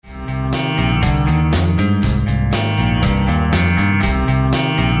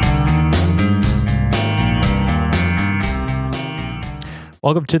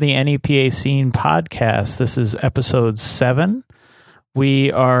Welcome to the NEPA Scene podcast. This is episode 7.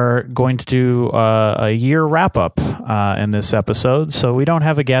 We are going to do a year wrap-up in this episode. So we don't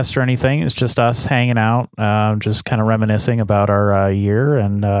have a guest or anything. It's just us hanging out, just kind of reminiscing about our year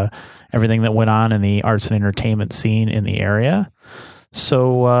and everything that went on in the arts and entertainment scene in the area.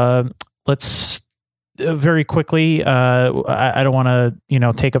 So let's very quickly, I don't want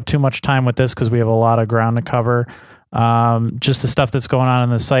to take up too much time with this because we have a lot of ground to cover. Just the stuff that's going on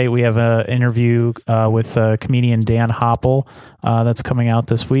the site. We have an interview with comedian Dan Hoppel that's coming out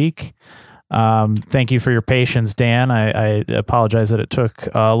this week. Thank you for your patience, Dan. I apologize that it took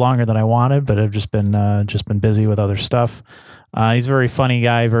longer than I wanted, but I've just been busy with other stuff. He's a very funny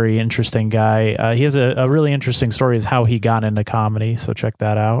guy, very interesting guy. He has a really interesting story of how he got into comedy, so check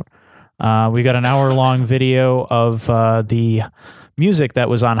that out. We got an hour-long video of the music that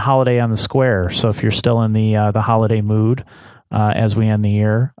was on Holiday on the Square. So if you're still in the holiday mood as we end the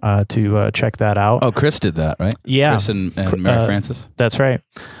year, to check that out. Oh, Chris did that, right? Yeah. Chris and Mary Frances. That's right.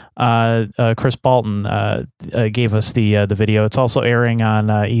 Chris Bolton gave us the video. It's also airing on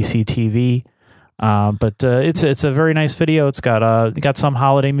ECTV. But it's a very nice video. It's got some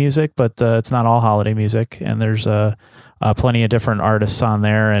holiday music, but it's not all holiday music. And there's plenty of different artists on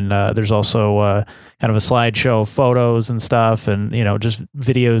there, and there's also kind of a slideshow of photos and stuff, and just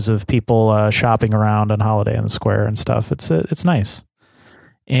videos of people shopping around on Holiday on the Square and stuff. It's nice.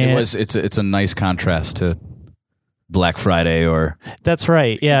 And It's a nice contrast to Black Friday or that's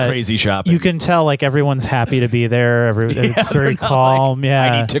right. Yeah, crazy shopping. You can tell everyone's happy to be there. It's very calm.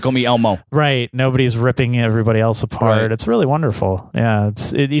 I need Tickle Me Elmo. Right. Nobody's ripping everybody else apart. Right. It's really wonderful. Yeah.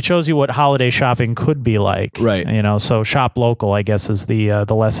 It shows you what holiday shopping could be like. Right. So shop local, I guess, is the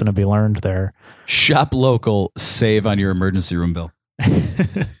lesson to be learned there. Shop local, save on your emergency room bill.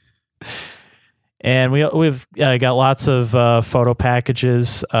 And we've got lots of photo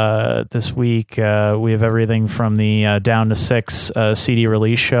packages this week. We have everything from the Down to 6 CD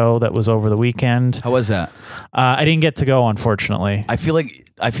release show that was over the weekend. How was that? I didn't get to go, unfortunately. I feel like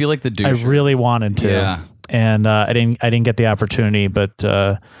the douche. I really wanted to. Yeah. And I didn't get the opportunity, but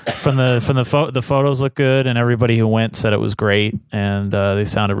from the photos look good, and everybody who went said it was great, and they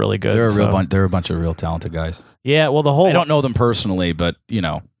sounded really good. They're a bunch of real talented guys. Yeah, well, I don't know them personally, but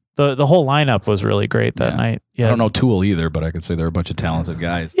the whole lineup was really great that night. Yeah, I don't know Tool either, but I could say they're a bunch of talented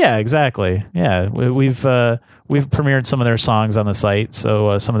guys. Yeah, exactly. Yeah, we've premiered some of their songs on the site,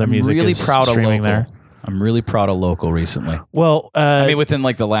 so some of their music really is proud streaming of local. there. I'm really proud of local recently. Well, within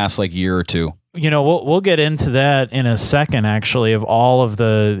the last year or two. We'll get into that in a second. Actually, of all of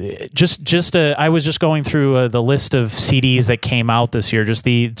the I was just going through the list of CDs that came out this year. Just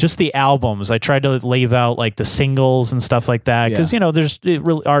the albums. I tried to leave out the singles and stuff like that because there's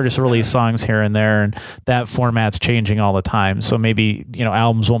artists release songs here and there, and that format's changing all the time. So maybe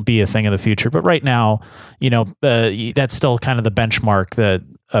albums won't be a thing in the future. But right now, that's still kind of the benchmark that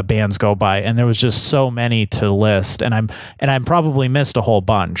bands go by, and there was just so many to list, and I'm probably missed a whole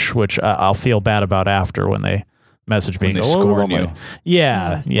bunch, which I'll feel bad about after when they message me. When they scorn you.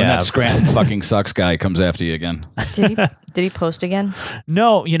 Yeah. When that Scranton fucking sucks guy comes after you again. Did he post again?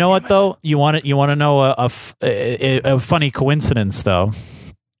 No. You know what though? You want to know a funny coincidence though?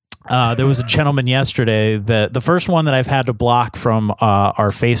 There was a gentleman yesterday that the first one that I've had to block from our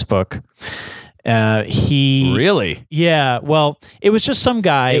Facebook. He really, yeah. Well, it was just some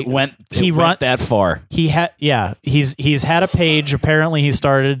guy. It went that far. He had, He's had a page. Apparently, he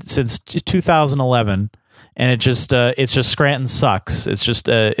started since 2011, and it's just Scranton Sucks. It's just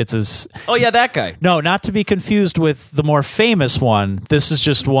Oh yeah, that guy. No, not to be confused with the more famous one. This is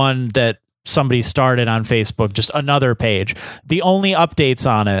just one that somebody started on Facebook. Just another page. The only updates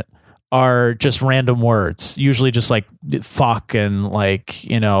on it are just random words, usually just fuck and on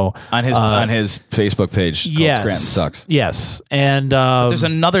his Facebook page called Scranton Sucks. Yes, and there's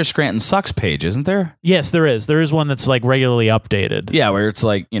another Scranton Sucks page, isn't there? Yes, there is. There is one that's regularly updated. Yeah, where it's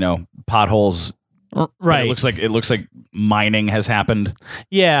potholes. Right. It looks like mining has happened.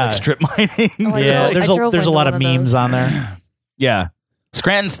 Yeah, strip mining. Yeah, there's a lot of memes on there. Yeah,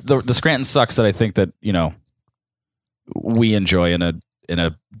 the Scranton Sucks that I think that we enjoy in a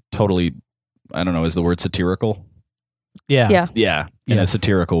totally, I don't know, is the word satirical? Yeah. In a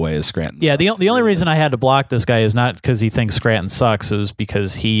satirical way is Scranton. Yeah, the only reason I had to block this guy is not because he thinks Scranton sucks. It was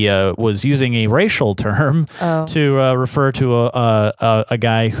because he was using a racial term to refer to a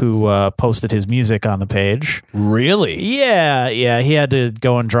guy who posted his music on the page. Really? Yeah. He had to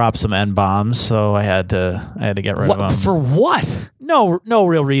go and drop some N-bombs, so I had to get rid of him. For what? No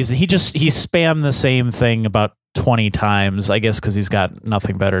real reason. He spammed the same thing about 20 times, I guess, because he's got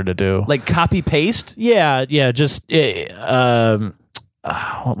nothing better to do. Like copy paste? Yeah. Just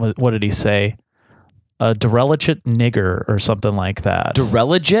what did he say? Derelicate nigger or something like that.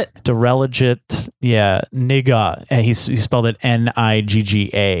 Derelicate? Yeah, nigga. And he spelled it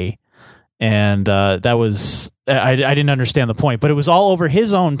Nigga. And that was I didn't understand the point, but it was all over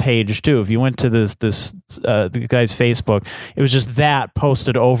his own page too. If you went to the guy's Facebook, it was just that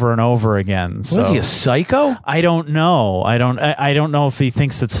posted over and over again. So, Was he a psycho? I don't know. I don't know if he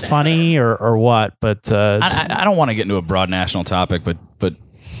thinks it's funny or what. But I don't want to get into a broad national topic, but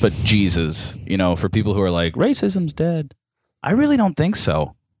Jesus, for people who are like racism's dead, I really don't think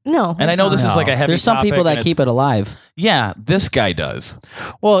so. No. And I know this is like a heavy There's some topic, people that and keep it alive. Yeah, this guy does.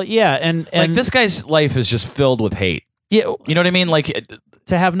 well, yeah, and Like this guy's life is just filled with hate. yeah, You know what I mean? Like,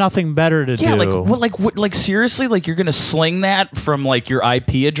 to have nothing better to yeah, do. like seriously, like you're gonna sling that from like your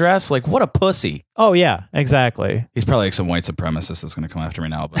IP address? Like, what a pussy. Oh yeah, exactly. He's probably like some white supremacist that's gonna come after me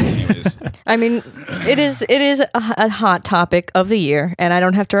now. But anyways, I mean, it is a hot topic of the year, and I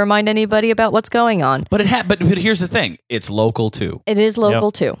don't have to remind anybody about what's going on. but but here's the thing: it's local too. It is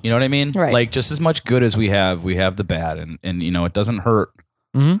local too. You know what I mean? Right. Like just as much good as we have the bad, and it doesn't hurt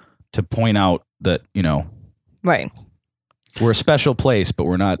Mhm. to point out that Right. we're a special place, but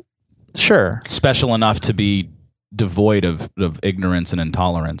we're not Sure. special enough to be devoid of ignorance and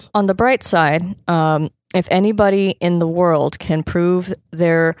intolerance. On the bright side, if anybody in the world can prove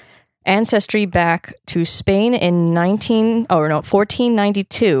their ancestry back to Spain in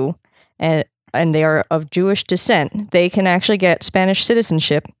 1492, and they are of Jewish descent, they can actually get Spanish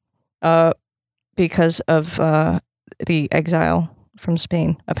citizenship because of the exile from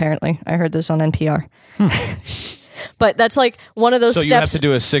Spain, apparently. I heard this on NPR. But that's like one of those So steps. you have to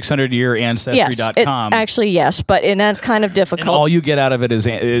do a 600yearancestry.com. Actually, yes, but that's kind of difficult. and all you get out of it is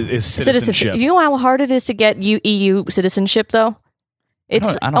citizenship. You know how hard it is to get EU citizenship, though?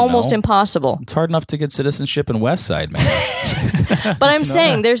 It's I don't almost know. impossible. It's hard enough to get citizenship in West Side, man. But I'm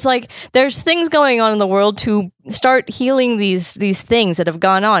saying there's things going on in the world to start healing these things that have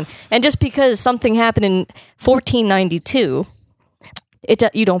gone on. And just because something happened in 1492,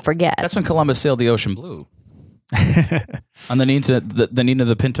 you don't forget. That's when Columbus sailed the ocean blue. On the Nina,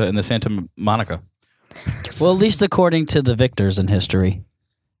 the Pinta, and the Santa Monica. Well, at least according to the victors in history.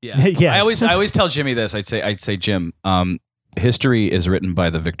 Yeah, Yes. I always tell Jimmy this. I'd say, Jim, history is written by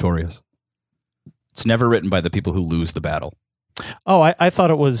the victorious. It's never written by the people who lose the battle. Oh, I thought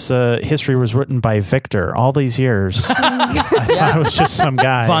it was history was written by Victor all these years. I thought it was just some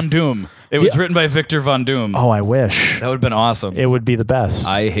guy. Von Doom. It was written by Victor Von Doom. Oh, I wish. That would have been awesome. It would be the best.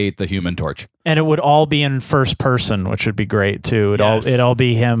 I hate the Human Torch. And it would all be in first person, which would be great too. Yes. It'd all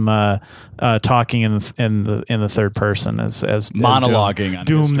be him talking in the third person as Monologuing on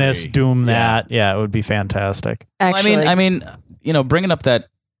Doom history. this, Doom that. Yeah, it would be fantastic. Actually, I mean, bringing up that,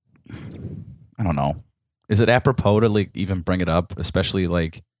 I don't know. Is it apropos to like even bring it up, especially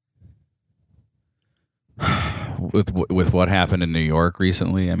like with what happened in New York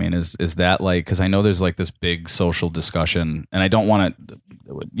recently? I mean, is that like, because I know there's like this big social discussion, and I don't want to.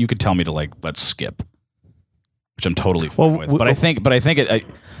 You could tell me to like let's skip, which I'm totally fine with. But I think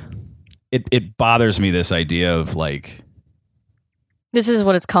it bothers me, this idea of like, this is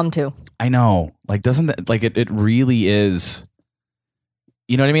what it's come to. I know, like, doesn't that like it really is.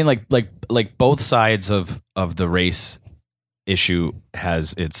 You know what I mean? Like both sides of the race issue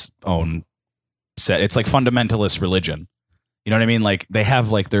has its own set. It's like fundamentalist religion. You know what I mean? Like they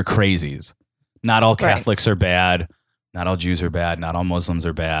have like their crazies. Not all Catholics are bad. Not all Jews are bad. Not all Muslims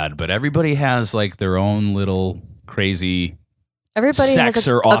are bad. But everybody has like their own little crazy. Everybody sects has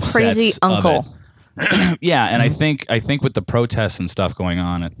a or offsets crazy of uncle. Yeah, and I think with the protests and stuff going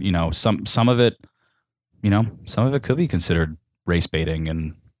on, some of it could be considered race baiting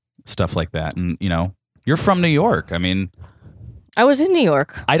and stuff like that. And you're from New York. I mean, I was in New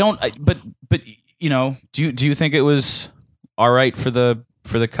York. But do you think it was all right for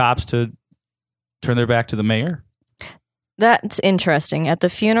the cops to turn their back to the mayor? That's interesting. At the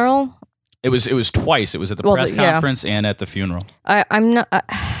funeral, It was twice. It was at the press conference and at the funeral. I'm not.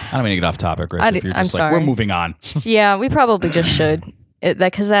 I don't mean to get off topic, right? If you're I'm just sorry. we're moving on. Yeah, we probably just should.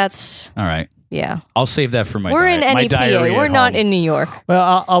 Because that's All right. yeah. I'll save that for my We're in my NEPA. diary We're at not home. in New York.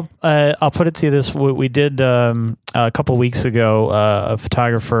 Well, I'll put it to you this: we did a couple weeks ago. A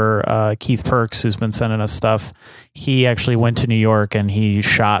photographer, Keith Perks, who's been sending us stuff. He actually went to New York and he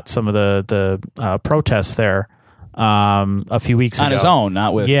shot some of the protests there a few weeks ago on his own,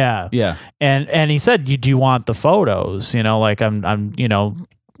 not with Yeah. And he said, "Do you want the photos? Like I'm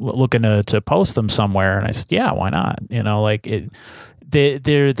looking to post them somewhere." And I said, "Yeah, why not? Like it."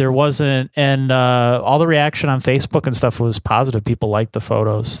 There wasn't, and all the reaction on Facebook and stuff was positive. People liked the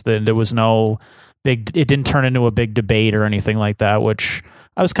photos. There was no it didn't turn into a big debate or anything like that, which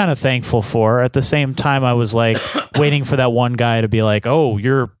I was kind of thankful for. At the same time, I was like waiting for that one guy to be like, "Oh,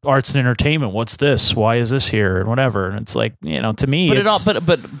 you're arts and entertainment. What's this? Why is this here?" and whatever. And it's like, to me,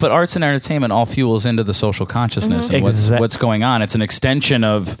 but arts and entertainment all fuels into the social consciousness and what's going on. It's an extension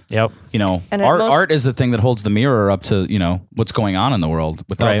of And art is the thing that holds the mirror up to what's going on in the world.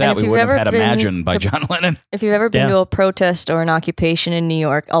 Without that, we wouldn't have had Imagine by John Lennon. If you've ever been to a protest or an occupation in New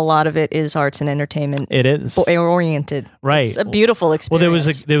York, a lot of it is arts and entertainment. It is oriented, right? It's a beautiful experience. Well,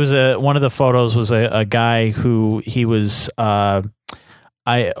 there was one of the photos was a guy who he was or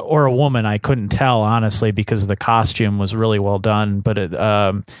a woman, I couldn't tell honestly because the costume was really well done, but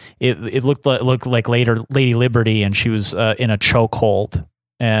it looked like Lady Liberty, and she was in a chokehold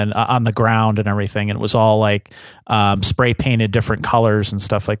and on the ground and everything, and it was all like spray painted different colors and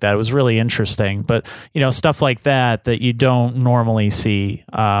stuff like that. It was really interesting, but stuff like that you don't normally see.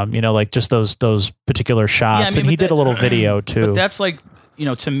 Like just those particular shots, and he did a little video too. But that's like.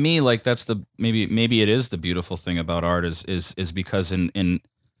 To me, like that's the maybe it is the beautiful thing about art is because in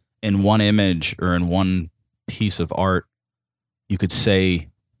one image or in one piece of art, you could say,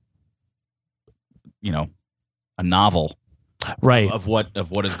 a novel, right, of what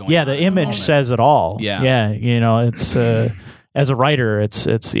is going on. Yeah, the image says it all. Yeah. It's as a writer,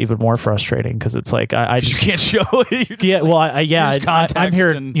 it's even more frustrating because it's like I just can't show it. Yeah, well, I'm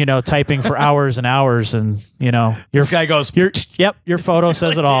here, typing for hours and hours, and this guy goes, your photo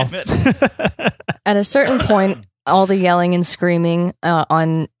says it all. At a certain point, all the yelling and screaming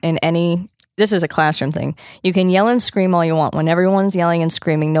this is a classroom thing. You can yell and scream all you want. When everyone's yelling and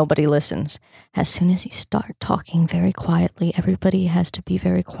screaming, nobody listens. As soon as you start talking very quietly, everybody has to be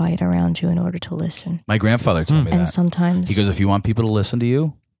very quiet around you in order to listen. My grandfather told me that. And sometimes he goes, if you want people to listen to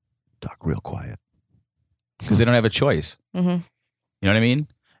you, talk real quiet. Because they don't have a choice. Mm-hmm. You know what I mean?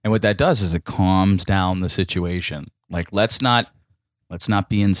 And what that does is it calms down the situation. Like, let's not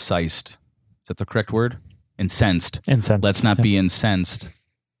be incensed. Is that the correct word? Incensed. Let's not be incensed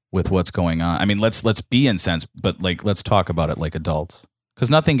with what's going on. I mean, let's be incensed, but like let's talk about it like adults. Because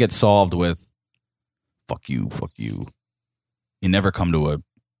nothing gets solved with fuck you. You never come to a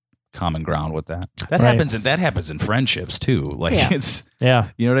common ground with that. That happens in friendships too. Like it's you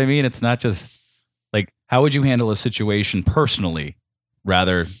know what I mean? It's not just like how would you handle a situation personally,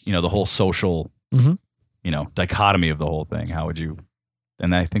 rather, the whole social dichotomy of the whole thing. How would you?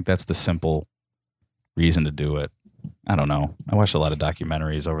 And I think that's the simple reason to do it. I don't know. I watched a lot of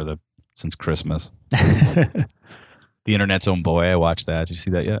documentaries since Christmas. The Internet's Own Boy. I watched that. Did you see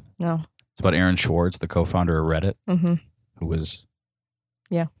that yet? No. It's about Aaron Swartz, the co-founder of Reddit, who was.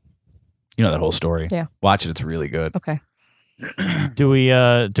 Yeah. You know that whole story. Yeah. Watch it. It's really good. Okay. Do we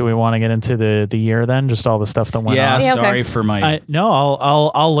want to get into the year then? Just all the stuff that went on. Yeah, sorry for my.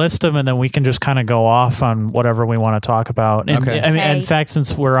 I'll list them and then we can just kind of go off on whatever we want to talk about. And, okay. I mean, in fact,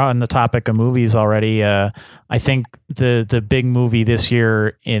 since we're on the topic of movies already, I think the big movie this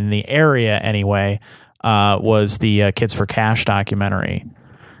year in the area anyway was the Kids for Cash documentary.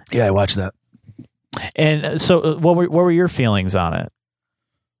 Yeah, I watched that. And so, what were your feelings on it?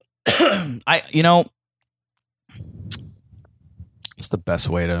 What's the best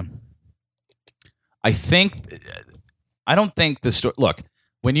way to? I don't think the story. Look,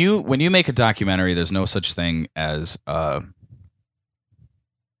 when you make a documentary, there's no such thing as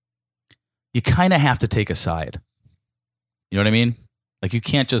you kind of have to take a side. You know what I mean? Like you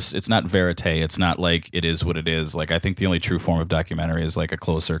can't just. It's not verite. It's not like it is what it is. Like I think the only true form of documentary is like a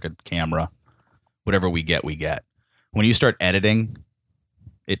closed circuit camera. Whatever we get, we get. When you start editing,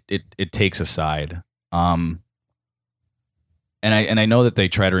 it takes a side. And I know that they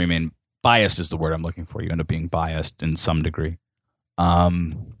try to remain biased is the word I'm looking for. You end up being biased in some degree.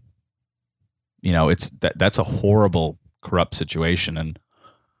 It's that's a horrible, corrupt situation, and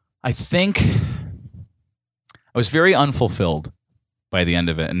I think I was very unfulfilled by the end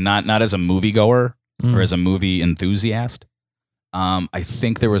of it, and not as a moviegoer or as a movie enthusiast. I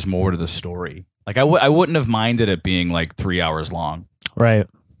think there was more to the story. Like I wouldn't have minded it being like 3 hours long, right?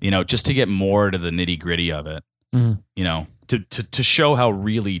 Just to get more to the nitty gritty of it. To show how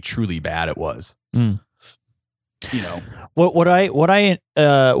really truly bad it was. What I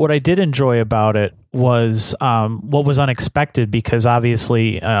did enjoy about it was what was unexpected, because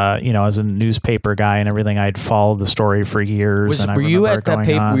obviously as a newspaper guy and everything, I'd followed the story for years. Were you at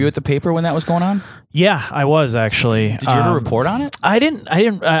the paper when that was going on? Yeah, I was actually. Did you ever report on it? I didn't.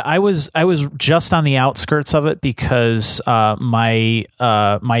 I was just on the outskirts of it because my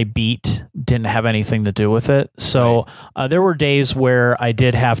beat didn't have anything to do with it. So there were days where I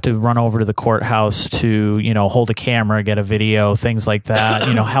did have to run over to the courthouse to hold a camera, get a video, things like that.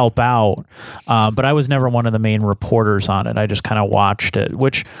 Help out. But I was never one of the main reporters on it. I just kind of watched it,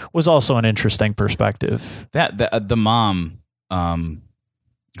 which was also an interesting perspective. That the mom.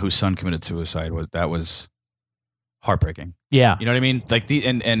 Whose son committed suicide was heartbreaking. Yeah. You know what I mean? Like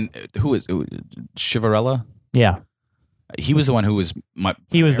and who is Chivarella? Yeah. He was the one who was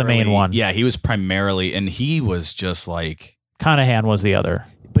he was the main one. Yeah, he was primarily, and he was just like Conahan was the other.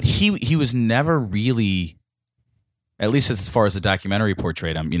 But he was never really, at least as far as the documentary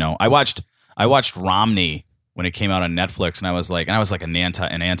portrayed him. I watched Romney when it came out on Netflix, and I was like an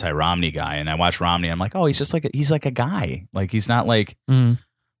anti-Romney guy, and I watched Romney. And I'm like, oh, he's like a guy. Like he's not like. Mm.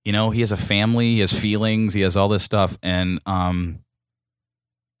 He has a family, he has feelings, he has all this stuff, and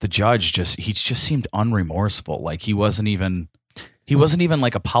the judge just seemed unremorseful. Like he wasn't even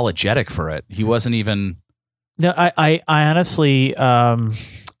like apologetic for it. He wasn't even. No, I honestly,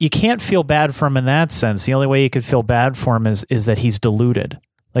 you can't feel bad for him in that sense. The only way you could feel bad for him is that he's deluded.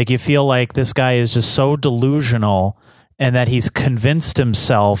 Like you feel like this guy is just so delusional. And that he's convinced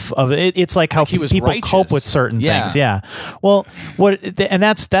himself of it. It's like how people cope with certain things. Yeah. Well,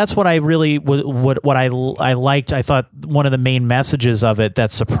 that's what I really what I liked. I thought one of the main messages of it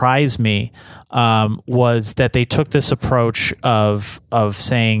that surprised me was that they took this approach of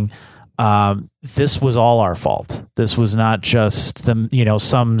saying this was all our fault. This was not just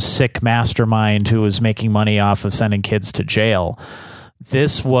some sick mastermind who was making money off of sending kids to jail.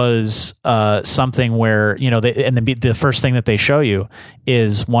 This was something where the first thing that they show you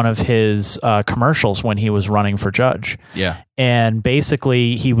is one of his commercials when he was running for judge. Yeah, and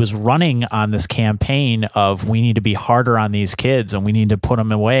basically he was running on this campaign of we need to be harder on these kids and we need to put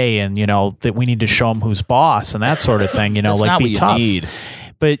them away and that we need to show them who's boss and that sort of thing. That's like not be what you tough. need.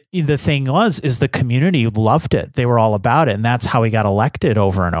 But the thing is the community loved it. They were all about it, and that's how he got elected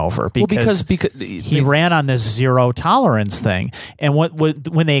over and over. Because he ran on this zero tolerance thing. And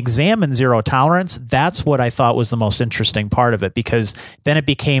when they examined zero tolerance, that's what I thought was the most interesting part of it, because then it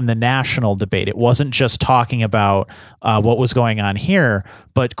became the national debate. It wasn't just talking about what was going on here,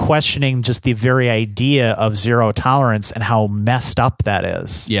 but questioning just the very idea of zero tolerance and how messed up that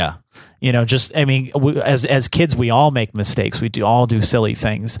is. Yeah. As kids, we all make mistakes. We all do silly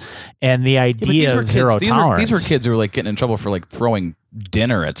things. And the idea of zero tolerance. These were kids who were like getting in trouble for like throwing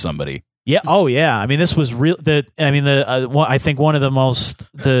dinner at somebody. Yeah. Oh, yeah. I mean, this was real. I think one of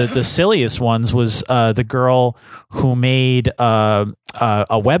the silliest ones was the girl who made a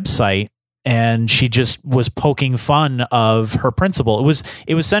website. And she just was poking fun of her principal. It was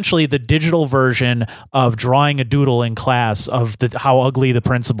essentially the digital version of drawing a doodle in class of how ugly the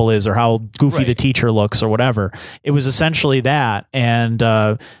principal is or how goofy the teacher looks or whatever. It was essentially that, and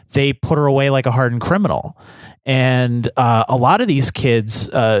they put her away like a hardened criminal. And a lot of these kids,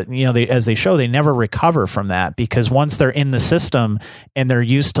 as they show, they never recover from that, because once they're in the system and they're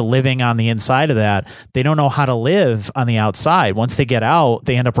used to living on the inside of that, they don't know how to live on the outside. Once they get out,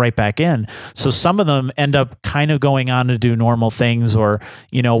 they end up right back in. So some of them end up kind of going on to do normal things, or,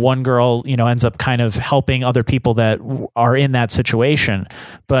 one girl, ends up kind of helping other people that are in that situation.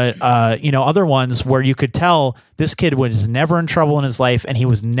 But, other ones where you could tell this kid was never in trouble in his life and he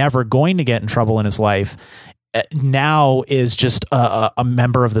was never going to get in trouble in his life, now is just a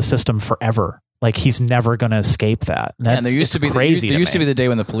member of the system forever. Like he's never going to escape that. And there used to be crazy. There used to be the day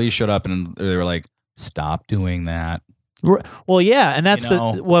when the police showed up and they were like, "Stop doing that." Well, yeah, and that's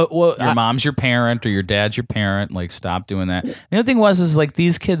your mom's your parent or your dad's your parent. Like, stop doing that. The other thing is like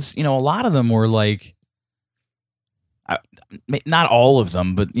these kids. A lot of them were like, not all of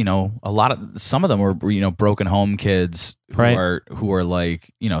them, but some of them were broken home kids who are like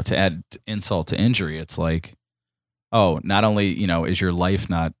to add insult to injury. It's like, oh, not only, is your life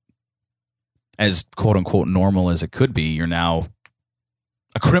not as quote unquote normal as it could be, you're now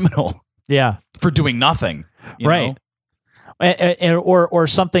a criminal. Yeah. For doing nothing. Right. Or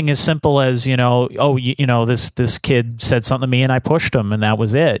something as simple as, this kid said something to me and I pushed him and that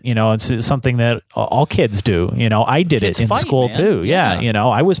was it. It's something that all kids do. I did it in school too. Yeah.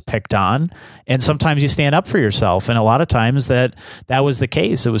 I was picked on, and sometimes you stand up for yourself. And a lot of times that was the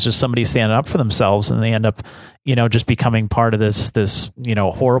case. It was just somebody standing up for themselves, and they end up, just becoming part of this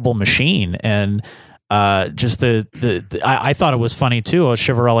horrible machine. And I thought it was funny too.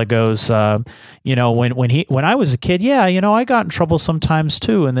 Chivarella goes, when I was a kid, I got in trouble sometimes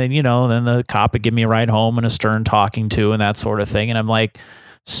too. And then, then the cop would give me a ride home and a stern talking to and that sort of thing. And I'm like,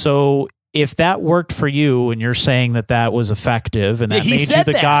 so if that worked for you and you're saying that was effective and that He made you said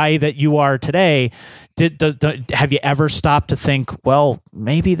the that. guy that you are today, have you ever stopped to think, well,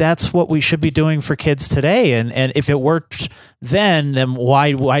 maybe that's what we should be doing for kids today? And if it worked then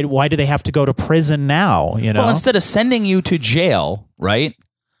why do they have to go to prison now? You know, Well, instead of sending you to jail, right?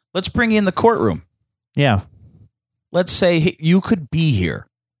 Let's bring you in the courtroom. yeah. Let's say hey, you could be here.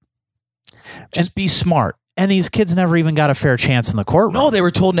 Just be smart. And these kids never even got a fair chance in the courtroom. No, they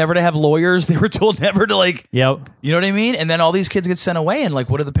were told never to have lawyers. They were told never to Yep. you know what I mean? And then all these kids get sent away and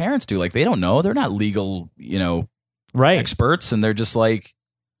what do the parents do? They don't know. They're not legal, Right. experts. And they're just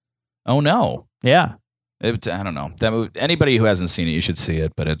oh no. Yeah. I don't know. That movie, anybody who hasn't seen it, you should see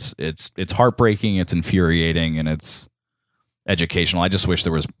it. But it's heartbreaking. It's infuriating, and it's educational. I just wish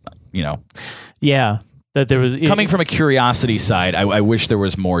there was, Yeah. That there was coming from a curiosity side. I wish there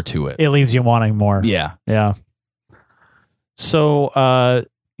was more to it. it leaves you wanting more. Yeah. Yeah. So,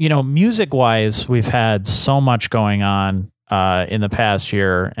 music wise, we've had so much going on in the past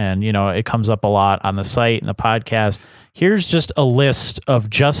year, and, it comes up a lot on the site and the podcast. Here's just a list of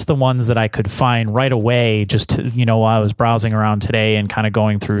just the ones that I could find right away, while I was browsing around today and kind of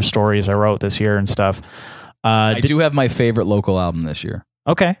going through stories I wrote this year and stuff. I do have my favorite local album this year.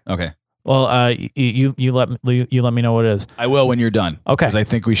 Okay. Okay. Well, you let me know what it is. I will when you're done. Okay. Because I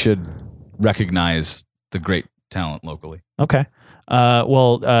think we should recognize the great talent locally. Okay.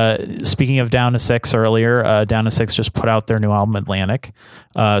 Speaking of Down to Six earlier, Down to Six just put out their new album, Atlantic.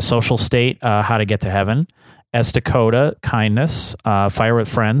 Social State, How to Get to Heaven. Estacota, Kindness. Fire with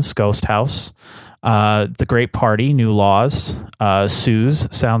Friends, Ghost House. The Great Party, New Laws. Suze,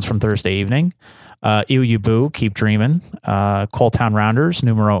 Sounds from Thursday Evening. Ew Boo, Keep Dreamin'. Coal Town Rounders,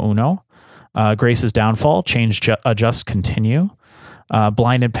 Numero Uno. Grace's Downfall, Change, Adjust, Continue.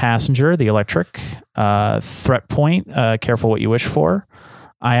 Blinded Passenger, The Electric. Threat Point, Careful What You Wish For.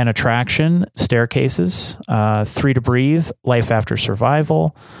 Ion Attraction, Staircases. Three to Breathe, Life After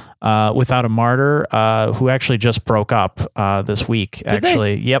Survival. Without a Martyr, who actually just broke up this week.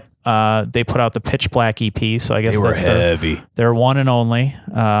 They? Yep. They put out the Pitch Black EP, so I guess They were that's heavy. their one and only.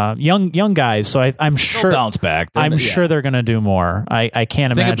 Young guys, so I'm sure They'll bounce back. I'm sure they're going to do more. I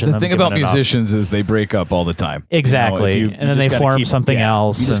can't imagine The them thing giving about it up. musicians is they break up all the time. Exactly. You And then just they gotta form something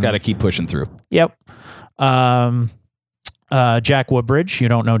else, You just and- got to keep pushing through. Yep. Jack Woodbridge. You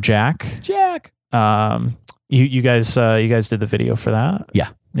don't know Jack. Jack. You guys did the video for that. Yeah.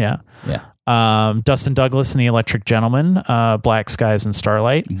 Yeah. Yeah. Dustin Douglas and the Electric Gentleman. Black Skies and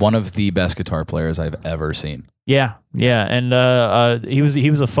Starlight. One of the best guitar players I've ever seen. Yeah, and he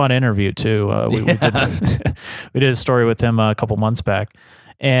was a fun interview too. We did a story with him a couple months back,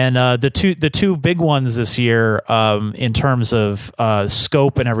 and the two big ones this year in terms of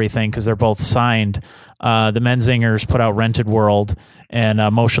scope and everything, because they're both signed. The Menzingers put out Rented World, and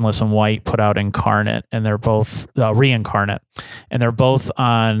Motionless in White put out Incarnate, and they're both Reincarnate, and they're both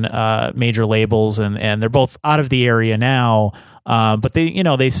on major labels, and they're both out of the area now. But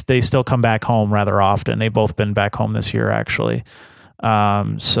they still come back home rather often. They've both been back home this year, actually.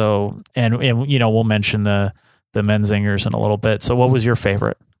 So we'll mention the Menzingers in a little bit. So what was your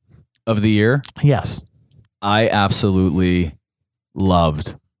favorite Of the year, Yes. I absolutely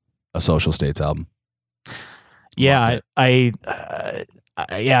loved A Social States album. Yeah, that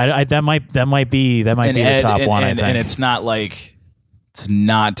might be the top one. I think, and it's not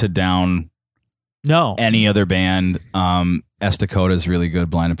to down no. any other band. Estacota is really good.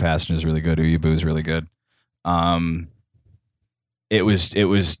 Blinded Passenger is really good. Uyabu is really good. It was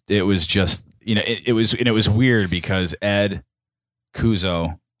just it was weird because Ed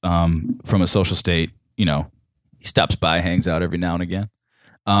Kuzo from A Social State, he stops by, hangs out every now and again.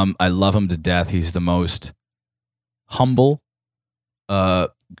 I love him to death. He's the most humble,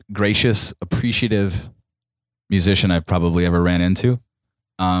 gracious, appreciative musician I've probably ever ran into.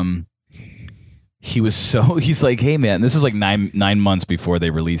 He's like, hey man, this is like nine months before they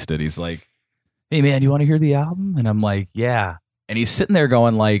released it. He's like, hey man, you want to hear the album? And I'm like, yeah. And he's sitting there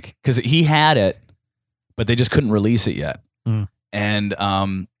going because he had it, but they just couldn't release it yet. Mm. And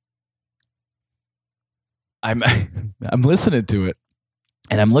I'm listening to it,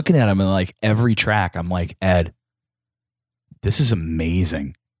 and I'm looking at him, and every track, I'm like, Ed, this is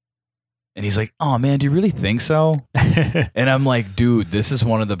amazing. And he's like, oh man, do you really think so? And I'm like, dude, this is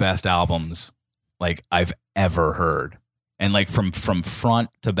one of the best albums I've ever heard. And from front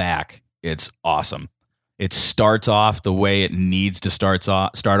to back, it's awesome. It starts off the way it needs to start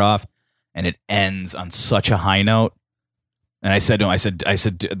off, and it ends on such a high note. And I said to him, I said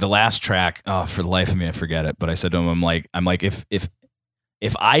the last track, oh, for the life of me, I forget it. But I said to him, I'm like, if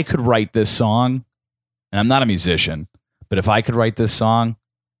I could write this song, and I'm not a musician, but if I could write this song,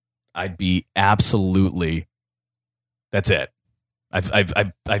 I'd be absolutely. That's it.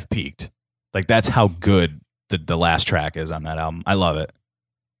 I've peaked. Like that's how good the last track is on that album. I love it.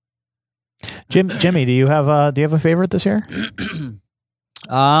 Jimmy, do you have a favorite this year? You're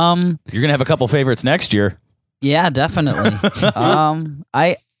gonna have a couple favorites next year. Yeah, definitely.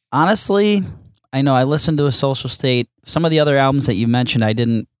 I honestly, I know I listened to A Social State. Some of the other albums that you mentioned, I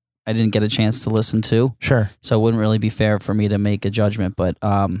didn't get a chance to listen to. Sure. So it wouldn't really be fair for me to make a judgment. But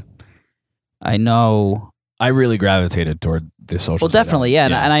I know I really gravitated toward the Social. Well, State definitely,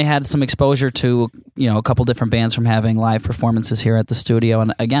 album. yeah. And I had some exposure to a couple different bands from having live performances here at the studio.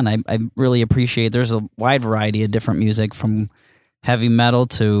 And again, I really appreciate. There's a wide variety of different music from heavy metal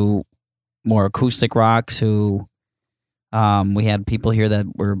to more acoustic rock to we had people here that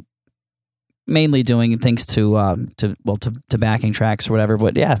were mainly doing things to backing tracks or whatever.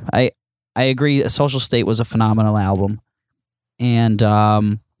 But yeah, I agree. A Social State was a phenomenal album, and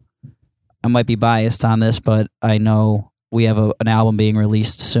I might be biased on this, but I know we have an album being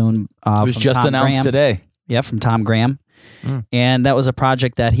released soon. It was from just Tom announced Graham. today. Yeah, from Tom Graham. Mm. And that was a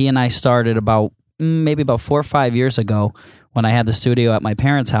project that he and I started maybe about 4 or 5 years ago when I had the studio at my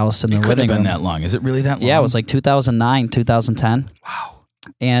parents' house in the It couldn't living have been room. that long. Is it really that long? Yeah, it was like 2009, 2010. Wow.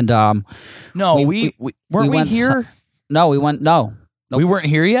 And No, we weren't we went here. no, we went Nope. We weren't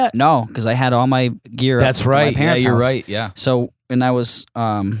here yet. no, because I had all my gear. That's at right. My parents' Yeah, you're house. right. Yeah. So, and I was,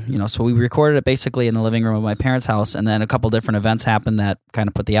 so we recorded it basically in the living room of my parents' house, and then a couple different events happened that kind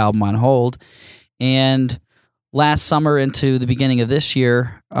of put the album on hold. And last summer into the beginning of this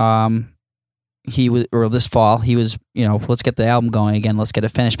year, this fall, he was, let's get the album going again, let's get it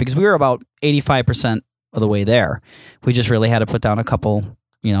finished, because we were about 85% of the way there. We just really had to put down a couple,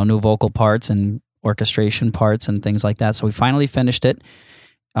 new vocal parts and orchestration parts and things like that. So we finally finished it.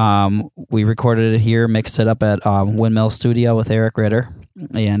 We recorded it here, mixed it up at Windmill Studio with Eric Ritter,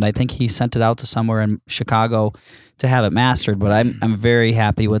 and I think he sent it out to somewhere in Chicago to have it mastered. But I'm very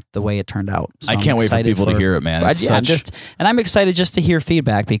happy with the way it turned out. So I can't wait for people to hear it, man. It's I'm excited just to hear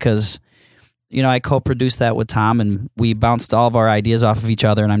feedback because I co-produced that with Tom, and we bounced all of our ideas off of each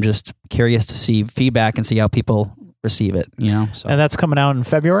other, and I'm just curious to see feedback and see how people receive it. So And that's coming out in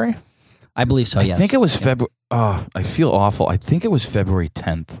February? I believe so. I Yes, think it was February. Oh, I feel awful. I think it was February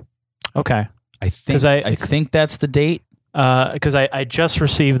 10th. Okay. I think. I think that's the date. Because I just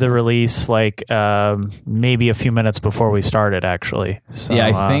received the release like maybe a few minutes before we started, actually. So,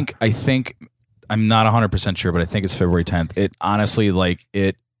 Yeah, I think I'm not 100% sure, but I think it's February 10th. It honestly,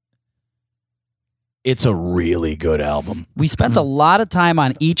 it's a really good album. we spent a lot of time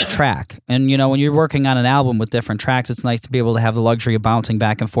on each track, and when you're working on an album with different tracks, it's nice to be able to have the luxury of bouncing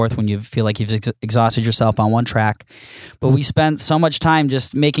back and forth when you feel like you've exhausted yourself on one track. But we spent so much time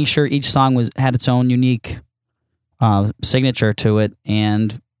just making sure each song had its own unique signature to it,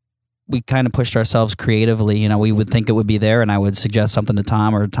 and we kind of pushed ourselves creatively. We would think it would be there, and I would suggest something to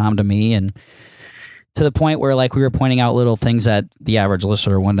Tom or Tom to me, and to the point where we were pointing out little things that the average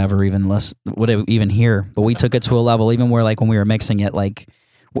listener would never even hear. But we took it to a level even where when we were mixing it,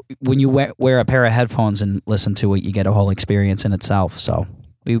 when you wear a pair of headphones and listen to it, you get a whole experience in itself. So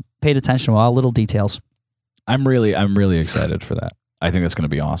we paid attention to all little details. I'm really excited for that. I think that's going to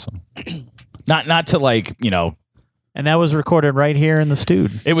be awesome. Not to And that was recorded right here in the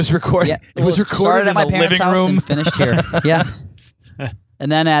studio. It was recorded. Yeah, it was recorded started in at my the parents' living house room. and finished here. Yeah.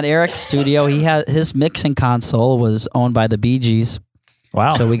 And then at Eric's studio, he had his mixing console was owned by the Bee Gees.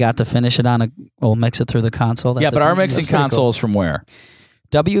 Wow. So we got to finish it we'll mix it through the console. Yeah, but our mixing console is from where?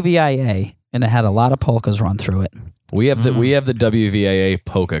 WVIA, and it had a lot of polkas run through it. We have the WVIA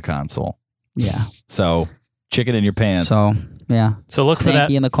Polka console. Yeah. So chicken in your pants. So yeah. So look for that.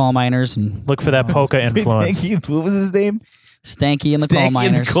 Stanky and the Coal Miners and Look for that polka influence. What was his name? Stanky and the Coal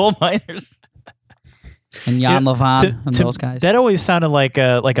Miners Coal Miners. and Jan Levon and those guys. That always sounded like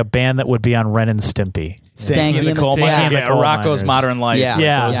a band that would be on Ren and Stimpy. Stanky and the Coal Stanky Miners. and the Yeah, Coal Rocco's Miners. Modern Life.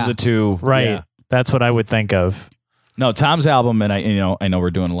 Yeah. Those are the two. Right. Yeah. That's what I would think of. No, Tom's album, and I know we're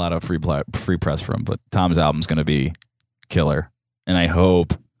doing a lot of free press for him, but Tom's album's going to be killer, and I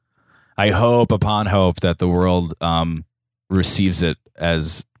hope upon hope that the world receives it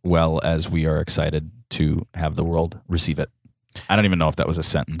as well as we are excited to have the world receive it. I don't even know if that was a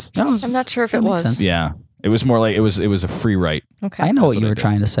sentence. No, I'm not sure if it That makes was. sense. Yeah, it was more like it was a free write. Okay. I know what That's you what I were did.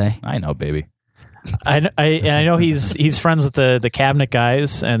 trying to say. I know, baby. And I know he's friends with the Cabinet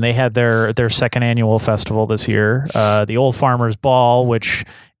guys, and they had their second annual festival this year, the Old Farmers Ball, which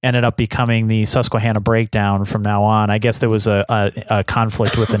ended up becoming the Susquehanna Breakdown from now on. I guess there was a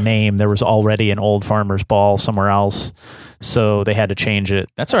conflict with the name. There was already an Old Farmers Ball somewhere else, so they had to change it.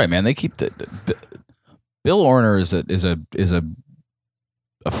 That's all right, man. They keep Bill Orner is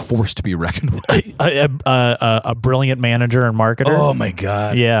a a force to be reckoned with. a brilliant manager and marketer. Oh my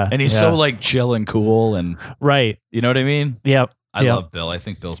god! Yeah, and he's so like chill and cool, and right. You know what I mean? Yep. I love Bill. I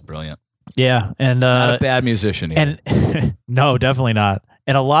think Bill's brilliant. Yeah, and Not a bad musician either. And no, definitely not.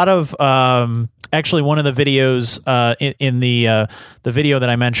 And a lot of actually, one of the videos in the video that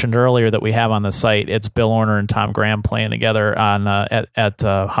I mentioned earlier that we have on the site, it's Bill Orner and Tom Graham playing together on at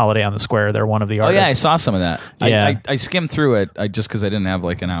Holiday on the Square. They're one of the artists. Oh yeah, I saw some of that. Yeah. I skimmed through it just because I didn't have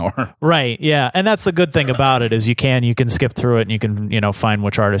like an hour. Right. Yeah, and that's the good thing about it is you can skip through it and you can find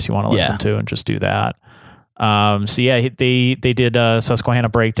which artist you want to listen to and just do that. So yeah, they did Susquehanna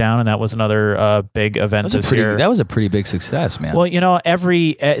Breakdown, and that was another big event this year. That was a pretty big success, man. Well,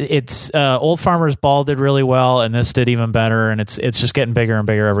 it's Old Farmer's Ball did really well, and this did even better, and it's just getting bigger and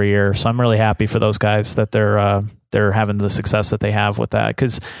bigger every year. So I'm really happy for those guys that they're having the success that they have with that,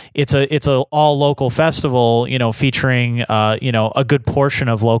 because it's a all local festival, featuring a good portion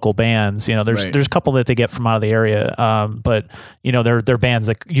of local bands. There's a couple that they get from out of the area, but they're bands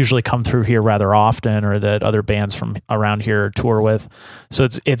that usually come through here rather often, or that other bands from around here tour with. So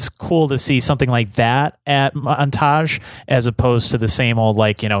it's cool to see something like that at Montage, as opposed to the same old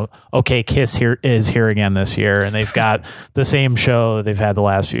okay, Kiss is here again this year, and they've got the same show they've had the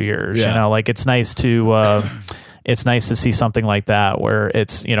last few years. Yeah. It's nice to. It's nice to see something like that where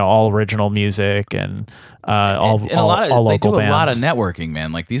it's all original music and all local bands. They do a lot of networking,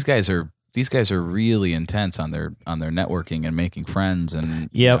 man. Like these guys are really intense on their networking and making friends and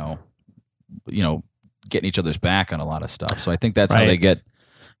getting each other's back on a lot of stuff. So I think that's how they get.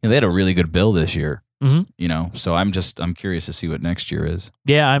 They had a really good bill this year. Mm-hmm. So I'm curious to see what next year is.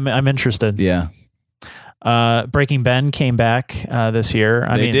 Yeah, I'm interested. Yeah. Breaking Ben came back this year.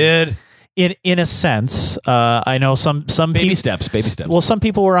 They did. In a sense, I know some baby steps. Well, some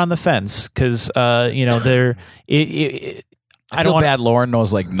people were on the fence because they're. I feel bad. Lauren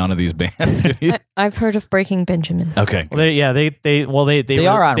knows like none of these bands. I've heard of Breaking Benjamin. Okay. Well, they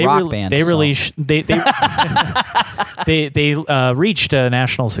are on Rock Band. They released they reached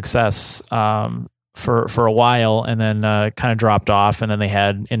national success for a while, and then kind of dropped off, and then they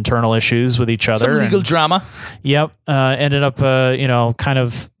had internal issues with each other. Some legal drama. Yep. Ended up kind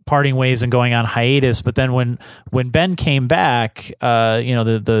of parting ways and going on hiatus. But then when Ben came back,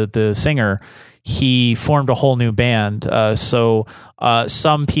 the singer, he formed a whole new band. So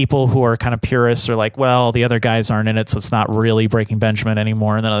some people who are kind of purists are like, well, the other guys aren't in it, so it's not really Breaking Benjamin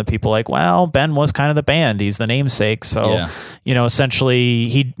anymore. And then other people are like, well, Ben was kind of the band. He's the namesake. So, essentially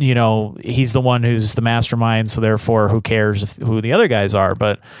he's the one who's the mastermind. So therefore, who cares who the other guys are?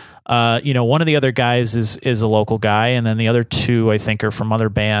 But one of the other guys is a local guy, and then the other two I think are from other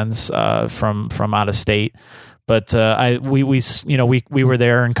bands from out of state. But we were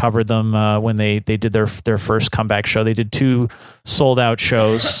there and covered them when they did their first comeback show. They did 2 sold out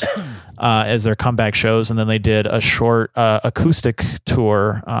shows as their comeback shows, and then they did a short acoustic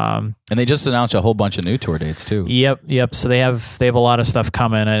tour. And they just announced a whole bunch of new tour dates too. Yep. So they have a lot of stuff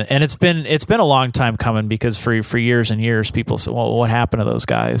coming, and it's been a long time coming, because for years and years people said, well, what happened to those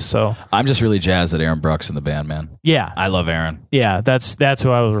guys? So I'm just really jazzed that Aaron Bruck's in the band, man. Yeah, I love Aaron. Yeah, that's who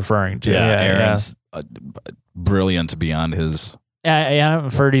I was referring to. Aaron's brilliant beyond his.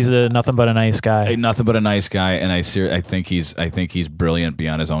 I've heard he's nothing but a nice guy. Nothing but a nice guy, and I think he's brilliant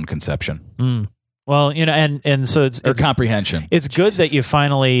beyond his own conception. Mm. Well, and so it's comprehension. It's good that you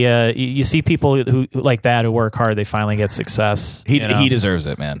finally you see people who like that, who work hard. They finally get success. He deserves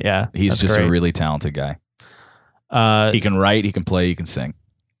it, man. Yeah, he's just great. A really talented guy. He can write, he can play, he can sing.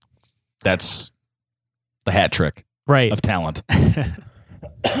 That's the hat trick, right, of talent.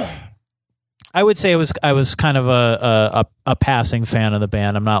 I would say I was kind of a passing fan of the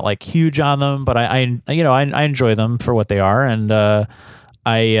band. I'm not like huge on them, but I enjoy them for what they are, and I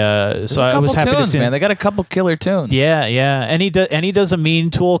was happy to see man. They got a couple killer tunes. Yeah, and he does a Mean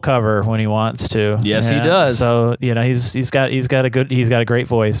Tool cover when he wants to. Yes, he does. So he's got a great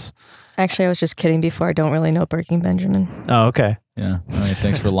voice. Actually, I was just kidding before. I don't really know Breaking Benjamin. Oh, okay. Yeah. All right.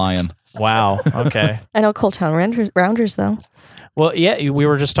 Thanks for lying. Wow. Okay. I know Cold Town Rounders though. Well, yeah, we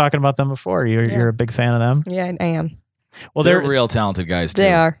were just talking about them before. You're a big fan of them. Yeah, I am. Well, they're real talented guys too.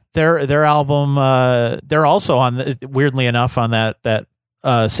 They are. Their album. They're also on. Weirdly enough, on that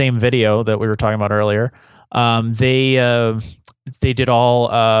same video that we were talking about earlier. They did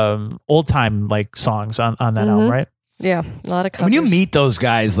all old time like songs on that album, right? Yeah, a lot of covers. When you meet those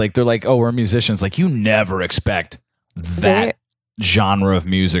guys, like they're like, oh, we're musicians. Like you never expect that genre of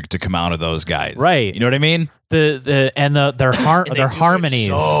music to come out of those guys, right? You know what I mean? Their harmonies. Their harmonies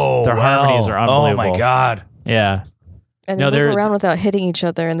are unbelievable. Oh my god! Yeah. And they move around without hitting each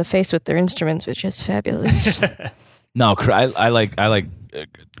other in the face with their instruments, which is fabulous. No, I like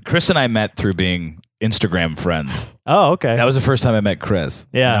Chris and I met through being Instagram friends. Oh, okay. That was the first time I met Chris.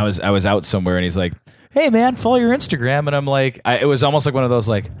 Yeah. And I was out somewhere and he's like, "Hey man, follow your Instagram." And I'm like, it was almost like one of those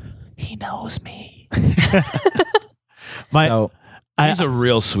like, he knows me. He's a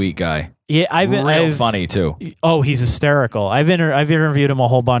real sweet guy. Yeah, I've funny too. Oh, he's hysterical. I've interviewed him a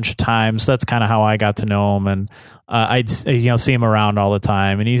whole bunch of times. That's kind of how I got to know him, and I'd see him around all the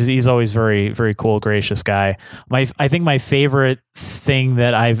time. And he's always very, very cool, gracious guy. I think my favorite thing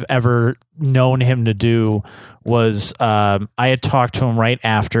that I've ever known him to do was I had talked to him right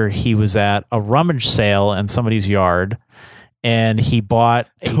after he was at a rummage sale in somebody's yard, and he bought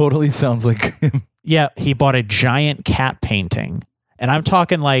Totally sounds like him. Yeah, he bought a giant cat painting. And I'm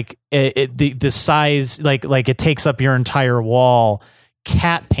talking like the size, like it takes up your entire wall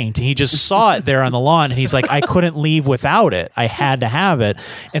cat painting. He just saw it there on the lawn and he's like, I couldn't leave without it. I had to have it.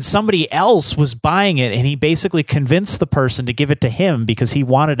 And somebody else was buying it and he basically convinced the person to give it to him because he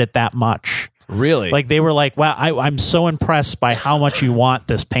wanted it that much. Really? Like they were like, wow, I'm so impressed by how much you want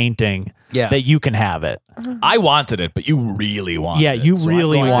this painting that you can have it. I wanted it, but you really want it. Yeah, you so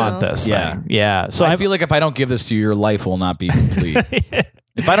really want this Yeah. thing. Yeah. So I feel like if I don't give this to you, your life will not be complete.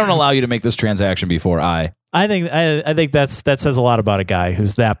 If I don't allow you to make this transaction before I think that says a lot about a guy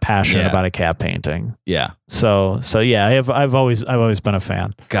who's that passionate about a cat painting. Yeah. So yeah, I've always been a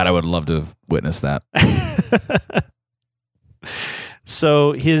fan. God, I would love to witness that.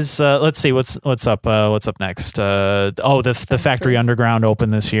 So his let's see what's up next. The Factory Underground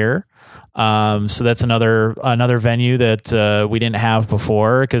opened this year. So that's another venue that we didn't have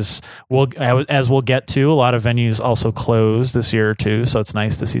before because as we'll get to, a lot of venues also closed this year too. So it's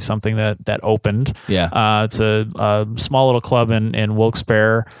nice to see something that opened. Yeah. It's a small little club in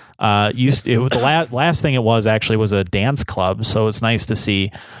Wilkes-Barre. The last thing it was actually was a dance club. So it's nice to see.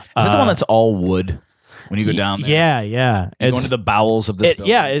 Is that the one that's all wood? When you go down there, yeah, you go into the bowels of this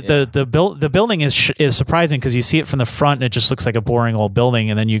building. The building is surprising because you see it from the front and it just looks like a boring old building,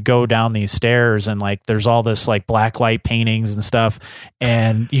 and then you go down these stairs and like there's all this like black light paintings and stuff,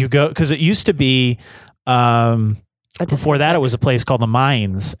 and you go because it used to be. Before that, it was a place called the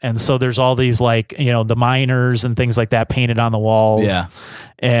Mines, and so there's all these like the miners and things like that painted on the walls. Yeah,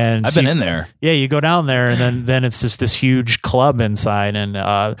 and I've been in there. Yeah, you go down there, and then it's just this huge club inside,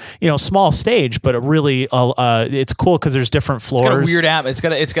 and small stage, but it really it's cool because there's different floors. It's got a weird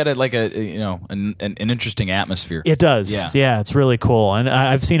it's got like an interesting atmosphere. It does. Yeah, it's really cool, and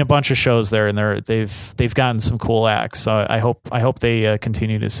I've seen a bunch of shows there, and they've gotten some cool acts. So I hope they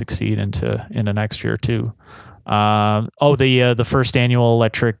continue to succeed into next year too. The first annual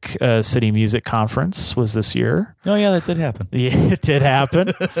Electric City Music Conference was this year. Oh yeah, that did happen. Yeah, it did happen.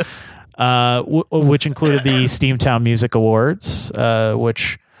 Which included the Steamtown Music Awards,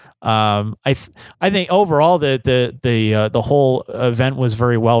 which I think overall the whole event was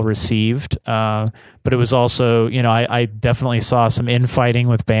very well received. But it was also, I definitely saw some infighting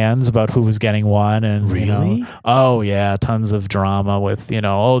with bands about who was getting one, and really, oh yeah, tons of drama with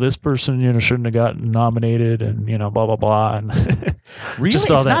this person shouldn't have gotten nominated, and blah blah blah, and really,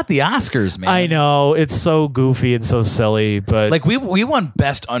 just it's not the Oscars, man. I know, it's so goofy and so silly, but like we won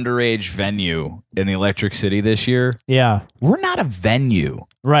best underage venue in the Electric City this year. Yeah, we're not a venue,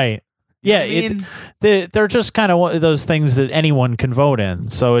 right? Yeah, they're just kind of one of those things that anyone can vote in.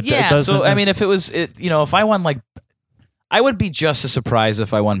 So it doesn't. So I mean, if it was, if I won, I would be just as surprised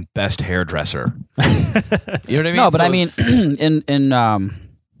if I won best hairdresser. You know what I mean? No, but I mean,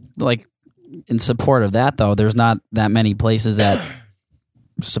 in support of that though, there's not that many places that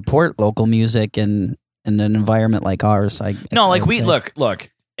support local music in an environment like ours.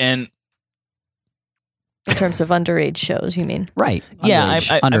 Look, and. In terms of underage shows, you mean? Right. Yeah,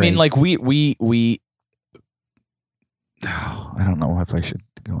 I mean, like we I don't know if I should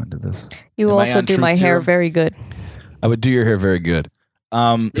go into this. You also do my hair very good. I would do your hair very good.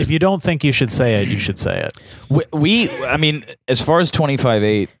 If you don't think you should say it, you should say it. I mean, as far as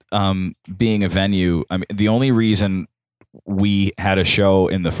 25/8 being a venue, I mean, the only reason we had a show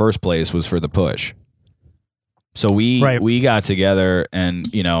in the first place was for the push. So we got together and,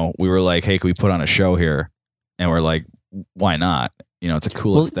 we were like, hey, can we put on a show here? And we're like, why not? It's a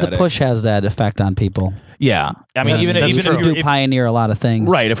cool aesthetic. The push has that effect on people. Yeah. I mean, even if you pioneer a lot of things.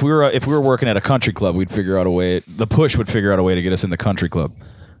 Right. If we were working at a country club, we'd figure out a way. The push would figure out a way to get us in the country club.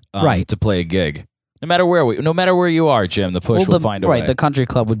 Right. To play a gig. No matter where you are, Jim, the push will find a way. Right. The country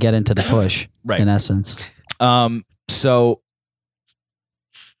club would get into the push. Right. In essence. So.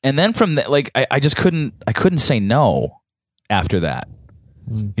 And then from that, I just couldn't say no after that.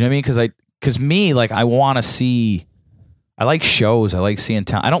 You know what I mean? Because I want to see I like shows. I like seeing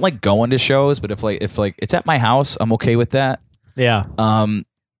town. I don't like going to shows, but if it's at my house, I'm okay with that. Yeah.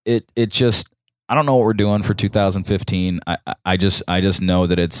 It just, I don't know what we're doing for 2015. I just know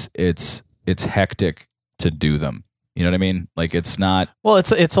that it's hectic to do them. You know what I mean? Like it's not. Well,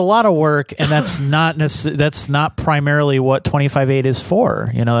 it's a lot of work, and that's that's not primarily what 25/8 is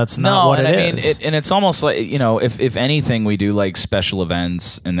for. You know, that's not what it is. And it's almost like, you know, if anything, we do like special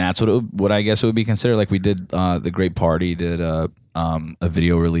events, and that's what I guess it would be considered. Like we did the Great Party did a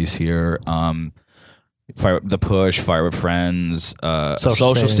video release here. The Push, Fire with Friends,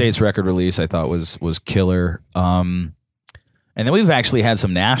 Social States record release. I thought was killer. And then we've actually had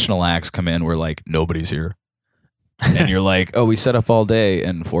some national acts come in where like nobody's here. And you're like, oh, we set up all day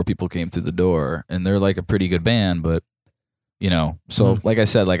and 4 people came through the door, and they're like a pretty good band, but you know, so like I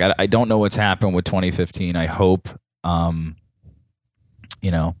said, like I don't know what's happened with 2015. I hope,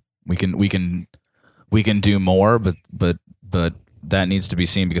 you know, we can do more, but that needs to be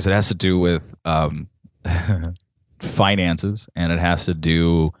seen because it has to do with finances, and it has to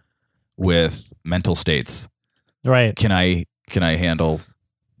do with mental states. Right? Can I handle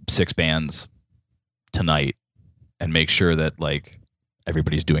 6 bands tonight? And make sure that like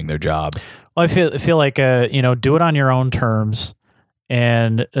everybody's doing their job. Well, I feel like you know, do it on your own terms,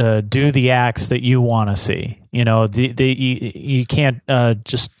 and do the acts that you want to see. You know, you can't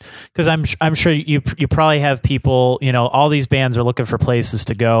just because I'm sure you probably have people. You know, all these bands are looking for places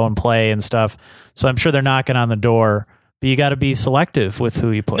to go and play and stuff. So I'm sure they're knocking on the door. But you got to be selective with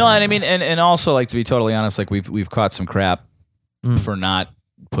who you play. No, and I mean, and also like to be totally honest, like we've caught some crap for not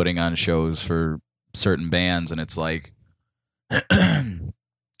putting on shows for certain bands, and it's like and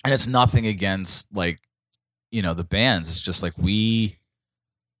it's nothing against like, you know, the bands. It's just like we,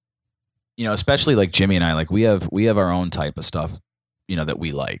 you know, especially like Jimmy and I, like we have our own type of stuff, you know, that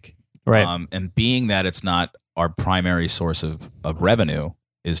we like, right? And being that it's not our primary source of revenue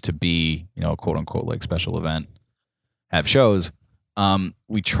is to be, you know, quote unquote like special event, have shows,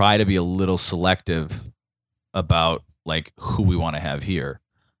 we try to be a little selective about like who we want to have here.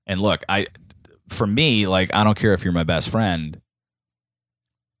 And look, for me, like, I don't care if you're my best friend.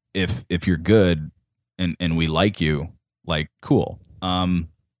 If you're good and we like you, like, cool. And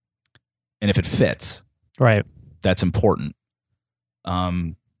if it fits, right, that's important.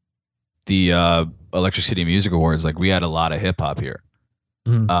 The Electric City Music Awards, like, we had a lot of hip hop here.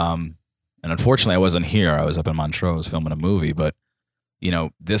 And unfortunately, I wasn't here. I was up in Montrose filming a movie. But you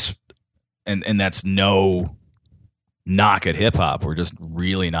know, this and that's no knock at hip hop. We're just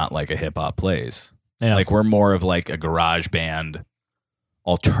really not like a hip hop place. Yeah. Like we're more of like a garage band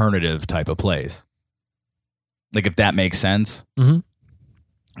alternative type of place. Like if that makes sense. Mm-hmm.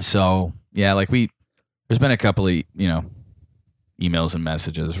 So yeah, like there's been a couple of, you know, emails and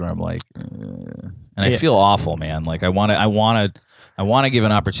messages where I'm like, and I feel awful, man. Like I want to give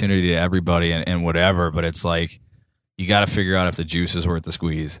an opportunity to everybody and whatever, but it's like, you got to figure out if the juice is worth the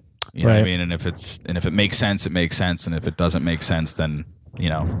squeeze. You know what I mean? And if it makes sense, it makes sense. And if it doesn't make sense, then, you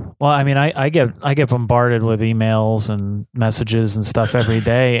know. Well, I mean, I get bombarded with emails and messages and stuff every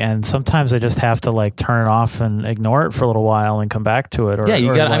day, and sometimes I just have to like turn it off and ignore it for a little while and come back to it. Or, yeah,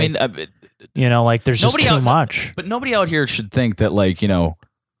 you got. Like, I mean, you know, like there's just too much. But nobody out here should think that, like, you know.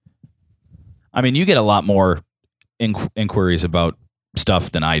 I mean, you get a lot more inquiries about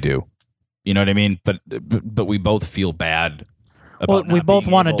stuff than I do. You know what I mean? But we both feel bad. Well, we both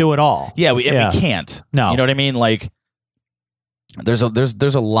want to do it all. Yeah, we can't. No, you know what I mean. Like, there's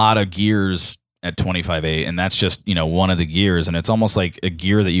a lot of gears at 25/8, and that's just, you know, one of the gears, and it's almost like a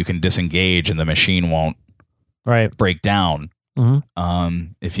gear that you can disengage, and the machine won't break down. Mm-hmm.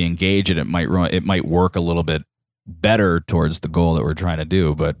 If you engage it, it might work a little bit better towards the goal that we're trying to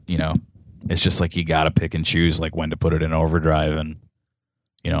do. But you know, it's just like you got to pick and choose, like when to put it in overdrive, and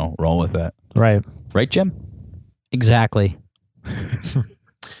you know, roll with that. Right, Jim? Exactly.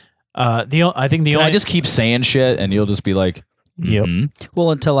 I think the only I just keep saying shit and you'll just be like, yep.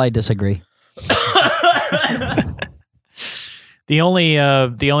 Well, until I disagree. The only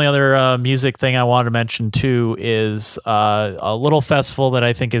other music thing I wanted to mention too is a little festival that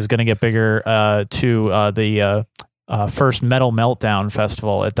I think is going to get bigger the first Metal Meltdown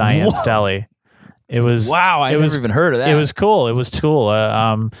Festival at Diane's Deli. It was I never even heard of that. It was cool.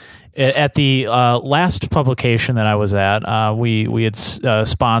 At the last publication that I was at, we had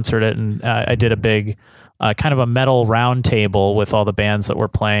sponsored it, and I did a big kind of a metal round table with all the bands that were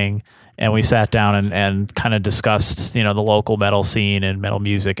playing. and we sat down and kind of discussed, the local metal scene and metal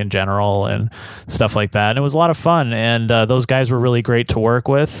music in general and stuff like that. And it was a lot of fun. And those guys were really great to work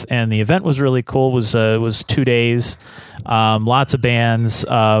with. And the event was really cool. It was 2 days, lots of bands,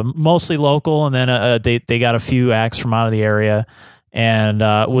 mostly local. And then they got a few acts from out of the area. And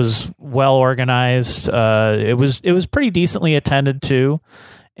it was well organized. It was pretty decently attended too.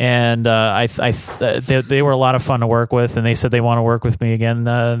 And they were a lot of fun to work with, and they said they want to work with me again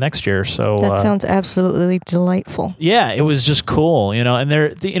next year. So that sounds absolutely delightful. Yeah, it was just cool, and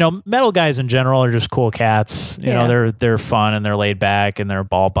they're metal guys in general are just cool cats. They're fun and they're laid back and they're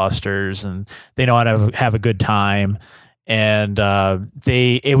ball busters and they know how to have a good time. And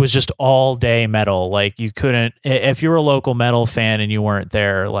it was just all day metal. Like you couldn't, if you were a local metal fan and you weren't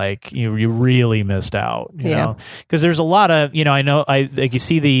there, like you really missed out. You know, because there's a lot of I know you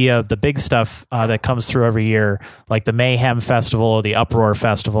see the big stuff that comes through every year, like the Mayhem Festival or the Uproar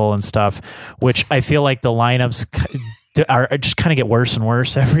Festival and stuff, which I feel like the lineups are just kind of get worse and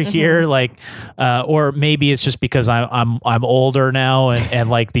worse every year. Like, or maybe it's just because I'm older now and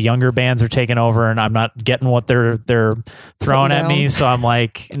like the younger bands are taking over and I'm not getting what they're throwing at me. So I'm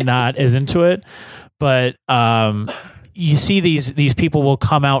like not as into it, but, you see these people will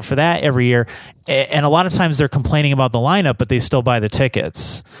come out for that every year. And a lot of times they're complaining about the lineup, but they still buy the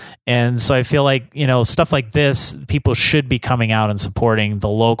tickets. And so I feel like, stuff like this, people should be coming out and supporting the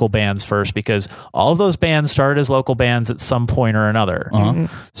local bands first, because all of those bands started as local bands at some point or another. Uh-huh.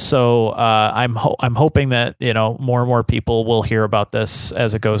 So I'm hoping that, more and more people will hear about this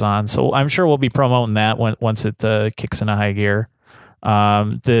as it goes on. So I'm sure we'll be promoting that once it kicks into high gear.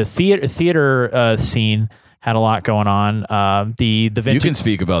 The theater scene had a lot going on. The vintage, you can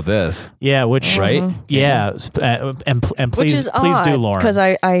speak about this, which right? Yeah, and please do, Lauren, because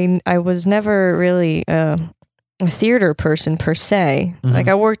I was never really a theater person per se. Mm-hmm. Like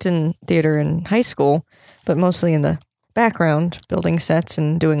I worked in theater in high school, but mostly in the background, building sets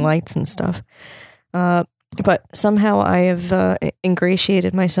and doing lights and stuff. But somehow I have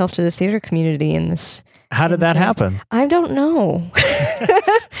ingratiated myself to the theater community in this. How did that happen? I don't know.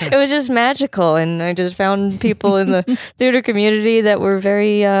 It was just magical, and I just found people in the theater community that were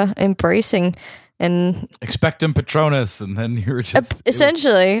very embracing and expectum Patronus, and then you were just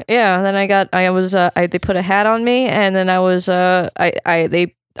essentially, yeah. Then they put a hat on me, and then I was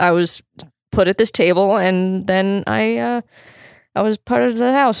put at this table, and then I was part of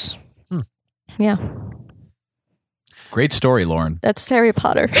the house. Yeah. Great story, Lauren. That's Harry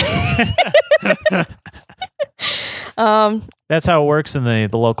Potter. That's how it works in the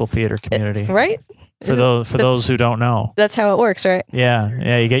local theater community, right? For those who don't know, that's how it works, right?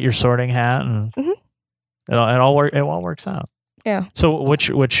 Yeah. You get your sorting hat, and it all works out. Yeah. So which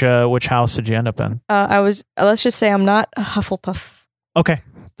house did you end up in? I was. Let's just say I'm not a Hufflepuff. Okay,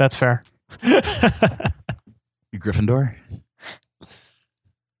 that's fair. You Gryffindor?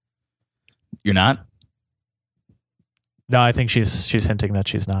 You're not? No, I think she's hinting that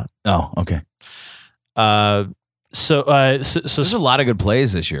she's not. Oh, okay. So there's a lot of good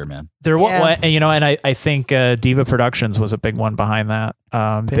plays this year, man. There was, and I think Diva Productions was a big one behind that.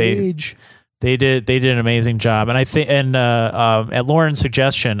 Paige. They did an amazing job, and I think, and at Lauren's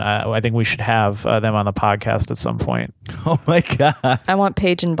suggestion, I think we should have them on the podcast at some point. Oh my god! I want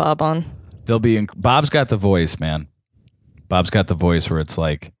Paige and Bob on. They'll be. Bob's got the voice, man. Bob's got the voice where it's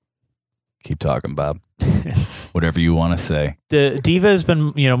like, keep talking, Bob. Whatever you want to say. The Diva has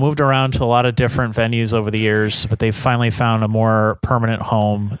been, moved around to a lot of different venues over the years, but they've finally found a more permanent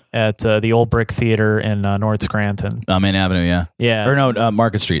home at the Old Brick Theater in North Scranton. Main Avenue, yeah. Yeah. Or no,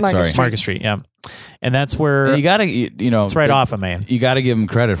 Market Street, Market Street, yeah. And that's where... And you got to, it's right off of Main. You got to give them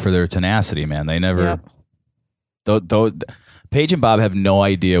credit for their tenacity, man. They never... Though Paige and Bob have no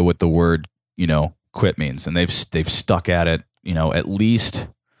idea what the word, quit means. And they've stuck at it, at least...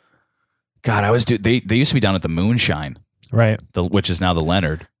 God, they used to be down at the Moonshine, right? Which is now the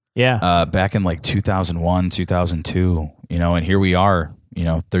Leonard. Yeah. Back in like 2001, 2002, and here we are,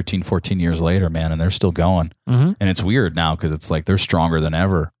 13, 14 years later, man, and they're still going. Mm-hmm. And it's weird now because it's like they're stronger than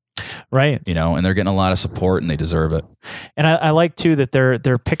ever. Right. And they're getting a lot of support and they deserve it. And I like too that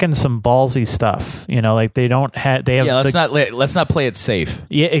they're picking some ballsy stuff, like they don't have, they have. Yeah. Let's not play it safe.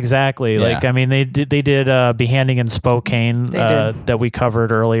 Yeah, exactly. Yeah. Like, I mean, they did Behanding in Spokane that we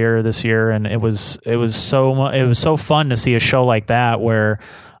covered earlier this year. And it was so fun to see a show like that where,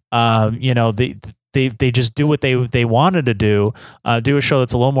 they just do what they wanted to do a show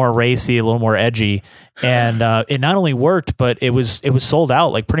that's a little more racy, a little more edgy, and it not only worked, but it was sold out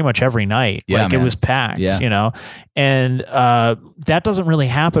like pretty much every night. Yeah, like man. it was packed. Yeah. You know, and that doesn't really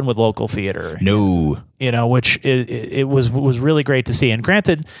happen with local theater. No. You know, which it was really great to see. And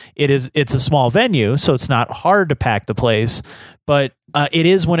granted, it's a small venue, so it's not hard to pack the place, but it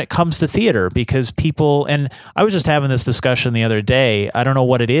is when it comes to theater, because people, and I was just having this discussion the other day. I don't know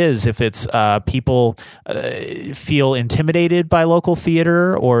what it is, if it's people feel intimidated by local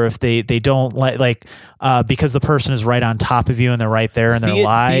theater, or if they don't like because the person is right on top of you and they're right there and they're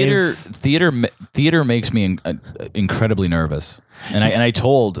live. Theater makes me incredibly nervous. And I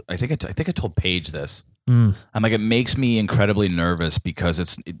told Paige this. I'm like, it makes me incredibly nervous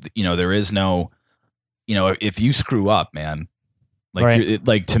because there is no, if you screw up, man, like, right.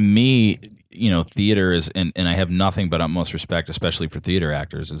 Like to me, theater is, and I have nothing but utmost respect, especially for theater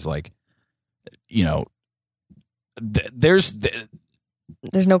actors, is like, there's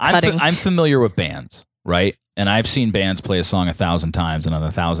no cutting. I'm familiar with bands, right? And I've seen bands play a song 1,000 times, and on the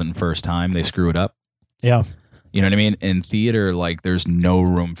 1,001st time they screw it up. Yeah. You know what I mean? In theater, like, there's no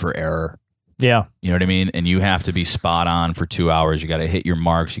room for error. Yeah. You know what I mean? And you have to be spot on for 2 hours. You got to hit your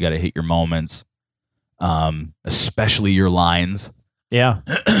marks. You got to hit your moments, especially your lines. Yeah.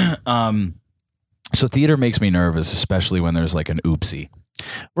 So theater makes me nervous, especially when there's like an oopsie.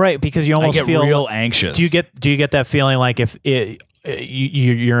 Right, because you almost I get feel real anxious. Do you get that feeling like if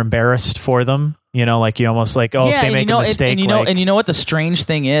you're embarrassed for them? Like you almost like, if they make a mistake. And you know what the strange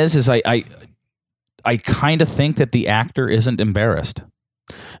thing is I kind of think that the actor isn't embarrassed.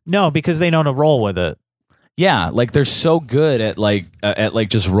 No, because they know to roll with it. Yeah, like they're so good at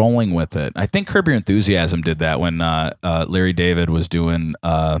just rolling with it. I think Curb Your Enthusiasm did that when Larry David was doing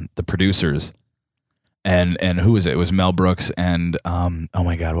the producers, and who was it? It was Mel Brooks and oh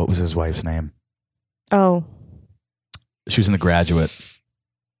my God, what was his wife's name? Oh, she was in The Graduate.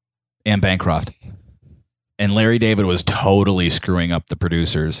 Anne Bancroft. And Larry David was totally screwing up the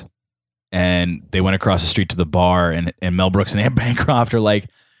producers, and they went across the street to the bar, and Mel Brooks and Anne Bancroft are like,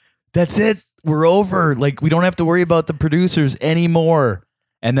 "That's it. We're over. Like, we don't have to worry about the producers anymore."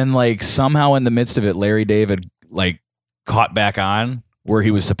 And then, like, somehow in the midst of it, Larry David, like, caught back on where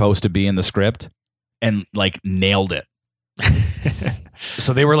he was supposed to be in the script and, like, nailed it.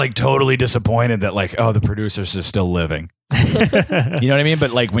 So they were, like, totally disappointed that, like, the producers is still living. You know what I mean?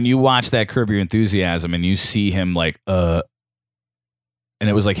 But, like, when you watch that Curb Your Enthusiasm and you see him, like, and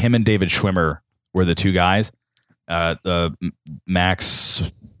it was, like, him and David Schwimmer were the two guys.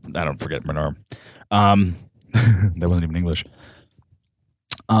 Max... I don't forget my name. That wasn't even English.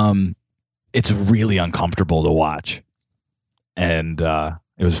 It's really uncomfortable to watch, and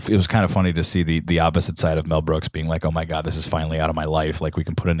it was kind of funny to see the opposite side of Mel Brooks being like, "Oh my God, this is finally out of my life. Like, we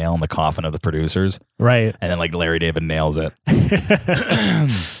can put a nail in the coffin of the producers." Right. And then, like, Larry David nails it.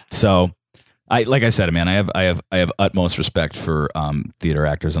 So, like I said, man, I have utmost respect for theater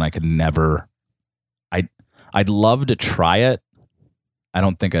actors, and I could never. I'd love to try it. I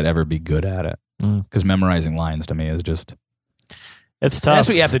don't think I'd ever be good at it, because memorizing lines to me is just, it's tough. That's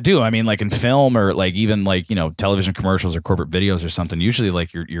what you have to do. I mean, like in film, or like even like, television commercials or corporate videos or something. Usually,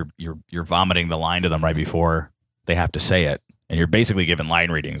 like you're vomiting the line to them right before they have to say it, and you're basically giving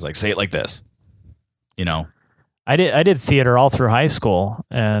line readings, like, say it like this. I did theater all through high school,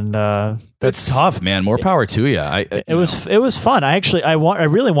 and that's tough, man. More power to you. It was fun. I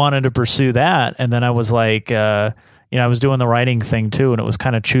really wanted to pursue that, and then I was like. I was doing the writing thing too, and it was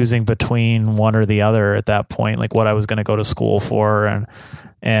kind of choosing between one or the other at that point, like what I was going to go to school for,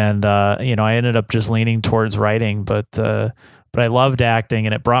 and I ended up just leaning towards writing, but I loved acting,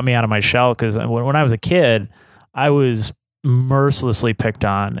 and it brought me out of my shell, because when I was a kid, I was mercilessly picked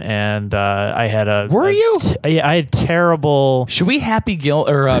on, and I had I had terrible. Should we Happy Gil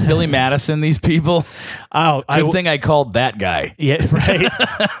or Billy Madison these people? Good thing I called that guy. Yeah, right.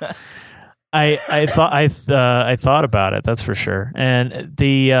 I thought about it. That's for sure. And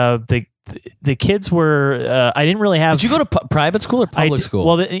the kids were. I didn't really have. Did you go to private school or public school?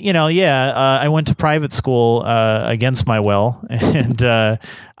 Well, I went to private school against my will, and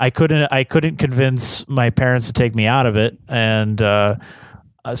I couldn't convince my parents to take me out of it, and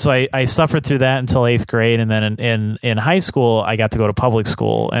so I suffered through that until 8th grade, and then in high school I got to go to public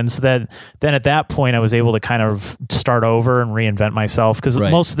school, and so then at that point I was able to kind of start over and reinvent myself, because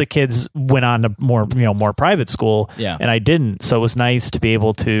most of the kids went on to more private school, and I didn't. So it was nice to be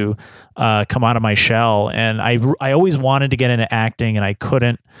able to come out of my shell, and I always wanted to get into acting, and I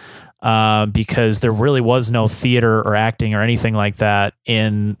couldn't. Because there really was no theater or acting or anything like that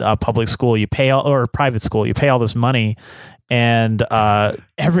in public school. Or private school. You pay all this money, and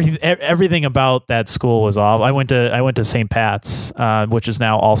everything about that school was awful. I went to St. Pat's, which is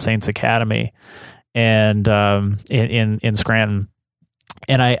now All Saints Academy, and in Scranton,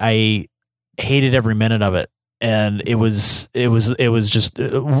 and I hated every minute of it. And it was just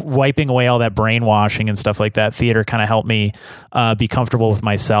wiping away all that brainwashing and stuff like that. Theater kind of helped me be comfortable with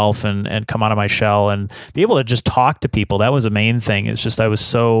myself and come out of my shell and be able to just talk to people. That was the main thing. It's just I was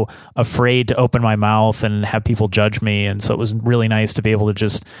so afraid to open my mouth and have people judge me. And so it was really nice to be able to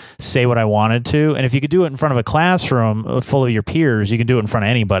just say what I wanted to. And if you could do it in front of a classroom full of your peers, you can do it in front of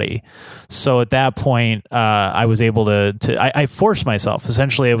anybody. So at that point, I was able to I forced myself.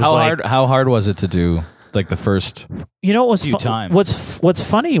 Essentially, it was how hard was it to do? Like the first, few times. What's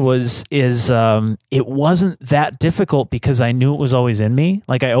funny is it wasn't that difficult because I knew it was always in me.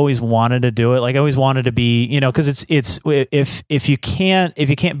 Like I always wanted to do it. Like I always wanted to be, because it's if you can't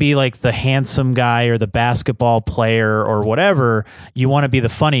be like the handsome guy or the basketball player or whatever, you want to be the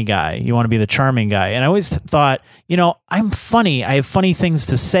funny guy. You want to be the charming guy. And I always thought, I'm funny. I have funny things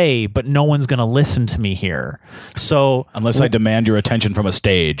to say, but no one's going to listen to me here. So unless I demand your attention from a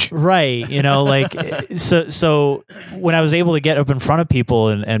stage, right? So when I was able to get up in front of people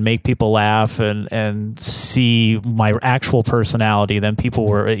and make people laugh and see my actual personality, then people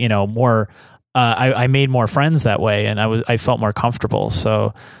were, more, I made more friends that way, and I felt more comfortable.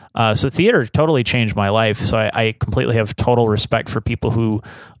 So theater totally changed my life. So I completely have total respect for people who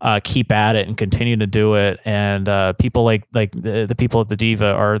keep at it and continue to do it. And people like the people at the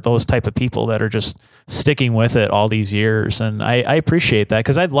Diva are those type of people that are just sticking with it all these years. And I appreciate that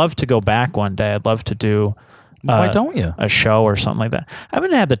because I'd love to go back one day. I'd love to do. Why don't you? A show or something like that. I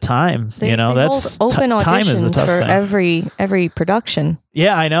haven't had the time. They that's hold open auditions time is the tough for thing. every production.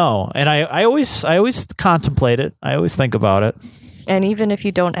 Yeah, I know, and I always contemplate it. I always think about it. And even if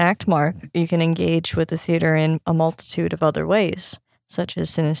you don't act, Mark, you can engage with the theater in a multitude of other ways, such as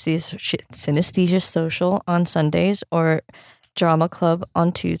Synesthesia Social on Sundays or Drama Club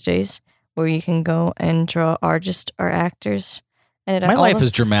on Tuesdays, where you can go and draw artists or actors. And my life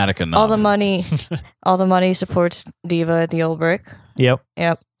is dramatic enough. All the money supports Diva at the Old Brick. Yep.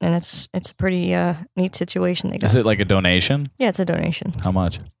 And it's a pretty neat situation they got. Is it like a donation? Yeah, it's a donation. How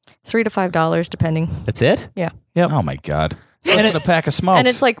much? $3 to $5, depending. That's it? Yeah. Yep. Oh my God. Less than a pack of smokes. And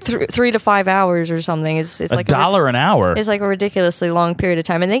it's like 3 to 5 hours or something. It's like $1 an hour. It's like a ridiculously long period of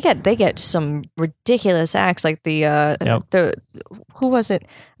time, and they get some ridiculous acts. Like the who was it?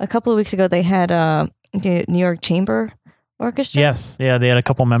 A couple of weeks ago, they had the New York Chamber Orchestra. Yes, yeah, they had a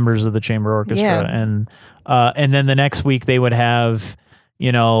couple members of the chamber orchestra, and then the next week they would have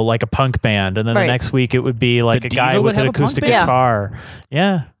like a punk band, and then the next week it would be like a guy with an acoustic guitar.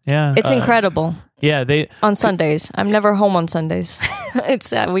 Yeah. It's incredible. Yeah, they on Sundays. I'm never home on Sundays.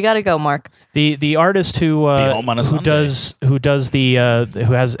 It's we got to go, Mark. The artist who has the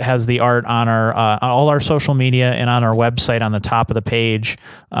art on our all our social media and on our website on the top of the page.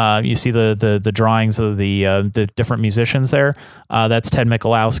 You see the drawings of the different musicians there. That's Ted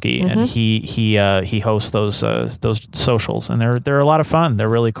Michalowski, and he hosts those socials, and they're a lot of fun. They're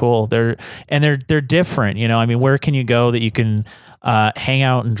really cool. They're different. I mean, where can you go that you can hang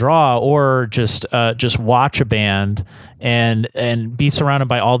out and draw, or just watch a band and be surrounded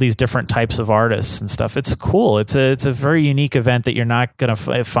by all these different types of artists and stuff. It's cool. It's a very unique event that you're not going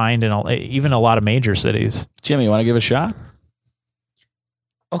to find in even a lot of major cities. Jimmy, you want to give a shot?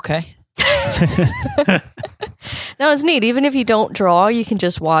 Okay. No, it's neat. Even if you don't draw, you can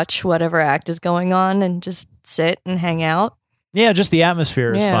just watch whatever act is going on and just sit and hang out. Yeah, just the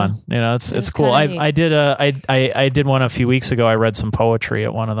atmosphere is fun. It's cool. I did one a few weeks ago. I read some poetry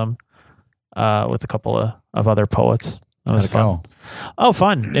at one of them with a couple of other poets. That was fun. Oh,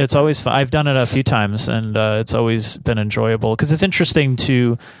 fun. It's always fun. I've done it a few times, and it's always been enjoyable because it's interesting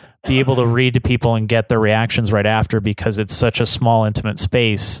to be able to read to people and get their reactions right after, because it's such a small, intimate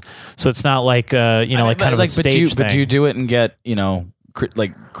space. So it's not like kind of a stage thing. But do you do it and get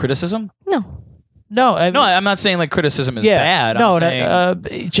criticism? No, I'm not saying like criticism is bad. No, I'm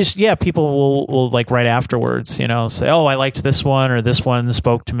saying, people will like right afterwards, say, oh, I liked this one, or this one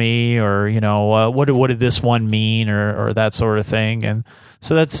spoke to me, or what did this one mean, or that sort of thing. And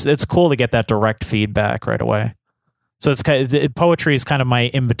so it's cool to get that direct feedback right away. So it's kind of, poetry is kind of my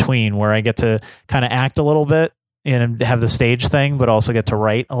in between, where I get to kind of act a little bit and have the stage thing, but also get to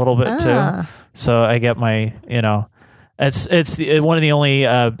write a little bit too. So I get my It's one of the only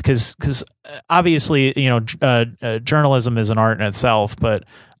because obviously journalism is an art in itself, but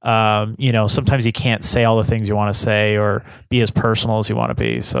sometimes you can't say all the things you want to say or be as personal as you want to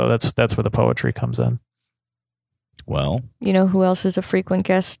be. So that's where the poetry comes in. Well, you know who else is a frequent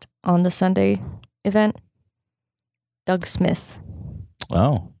guest on the Sunday event? Doug Smith.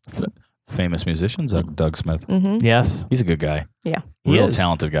 Oh, famous musicians, Doug Smith. Mm-hmm. Yes, He's a good guy. Yeah. he Real is.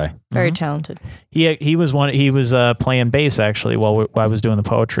 talented guy. Very Mhm. talented. He was playing bass actually while I was doing the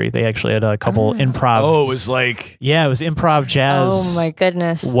poetry. They actually had a couple improv. it was like Yeah, it was improv jazz. Oh my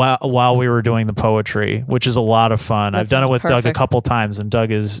goodness. While we were doing the poetry, which is a lot of fun. That I've done it sounds with Doug a perfect. couple times, and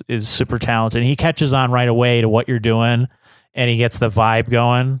Doug is super talented. He catches on right away to what you're doing, and he gets the vibe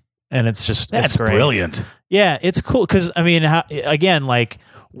going, and it's just that's it's great. brilliant. Yeah, it's cool because I mean, again, like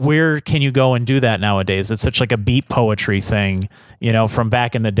where can you go and do that nowadays? It's such like a beat poetry thing, from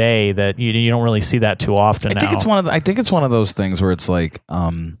back in the day that you don't really see that too often I now. think it's one of those things where it's like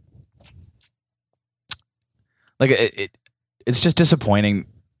it's just disappointing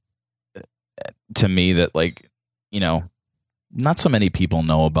to me that not so many people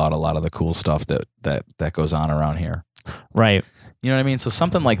know about a lot of the cool stuff that goes on around here. Right. You know what I mean? So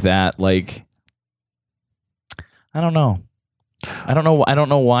something like that, like I don't know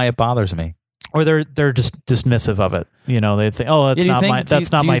why it bothers me. Or they're just dismissive of it. They think, oh, that's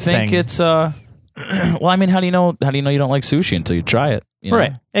not my Do you think thing. it's well, I mean, how do you know you don't like sushi until you try it? You know?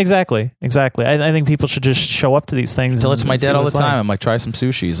 Right. Exactly. I think people should just show up to these things. Until it's and my see dad all what the it's time. I'm like, try some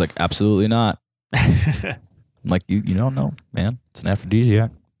sushi. He's like, absolutely not. I'm like, you don't know, man. It's an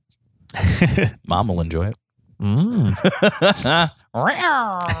aphrodisiac. Mom will enjoy it.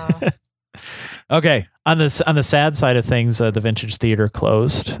 Okay. On the sad side of things, the Vintage Theater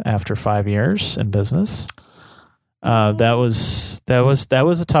closed after 5 years in business. That was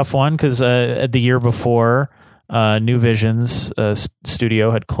a tough one because the year before, New Visions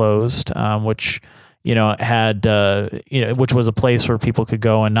studio had closed, which had which was a place where people could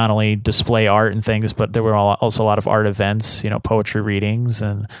go and not only display art and things, but there were also a lot of art events, poetry readings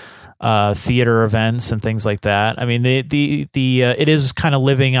and theater events and things like that. I mean, it is kind of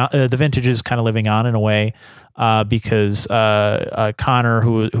living on, the Vintage is kind of living on in a way, because Connor,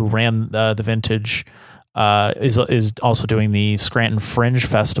 who ran the Vintage, is also doing the Scranton Fringe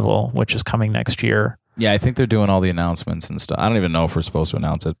Festival, which is coming next year. Yeah, I think they're doing all the announcements and stuff. I don't even know if we're supposed to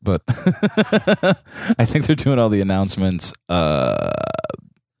announce it, but I think they're doing all the announcements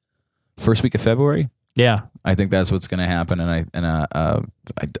first week of February. Yeah. I think that's what's going to happen, and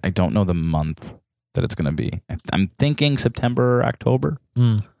I don't know the month that it's going to be. I'm thinking September or October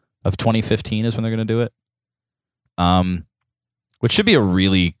of 2015 is when they're going to do it. Which should be a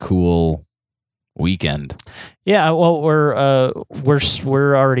really cool weekend. Yeah, well,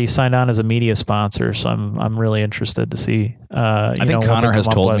 we're already signed on as a media sponsor, so I'm really interested to see. I think Connor has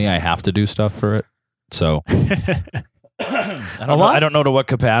told me I have to do stuff for it, so I don't know to what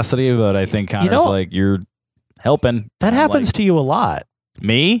capacity, but I think Connor's like, you're helping. That happens to you a lot.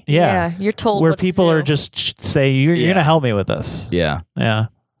 Me? Yeah, you're told where what to people do. are just say you're going to help me with this. Yeah, Yeah.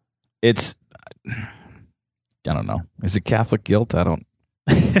 it's. I don't know. Is it Catholic guilt?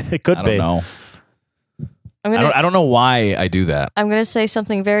 It could I be. don't know. I don't know why I do that. I'm going to say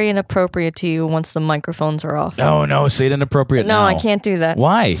something very inappropriate to you once the microphones are off. Oh no, say it inappropriate. No, now. I can't do that.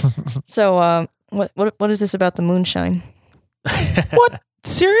 Why? So, what is this about the moonshine? What?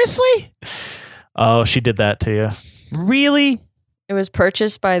 Seriously? Oh, she did that to you. Really? It was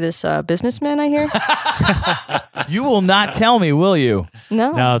purchased by this businessman, I hear. You will not tell me, will you?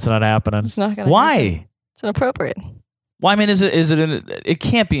 No, No, it's not happening. it's not going to. Why? It's inappropriate. Well, I mean, is it? It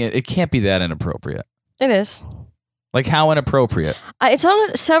can't be. It can't be that inappropriate. It is. Like how inappropriate? It's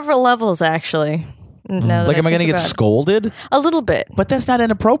on several levels, actually. Now that Like, am I going to think get about it. scolded? A little bit. But that's not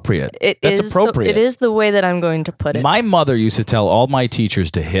inappropriate. That's appropriate. It is the way that I'm going to put it. My mother used to tell all my teachers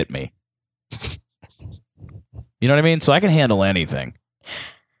to hit me. You know what I mean? So I can handle anything.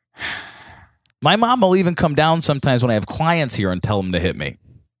 My mom will even come down sometimes when I have clients here and tell them to hit me.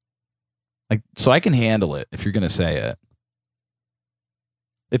 Like, so I can handle it if you're going to say it.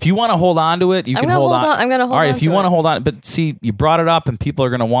 If you want to hold on to it, you I'm can gonna hold on. I'm going to hold on. All right, if you to want it. to hold on, but see, you brought it up and people are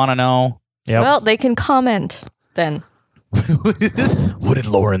going to want to know. Yep. Well, they can comment then, What did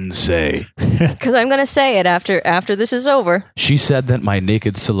Lauren say? because I'm going to say it after this is over. She said that my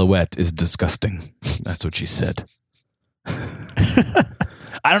naked silhouette is disgusting. That's what she said.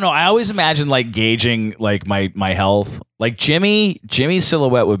 I don't know. I always imagine like gauging like my health. Like Jimmy's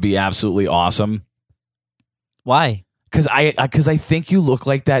silhouette would be absolutely awesome. Why? Because I think you look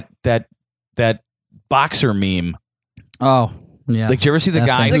like that boxer meme. Oh, yeah. Like, do you ever see the That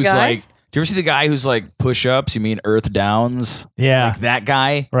guy thing. who's The guy? like? Do you ever see the guy who's like push-ups? You mean Earth Downs? Yeah. Like that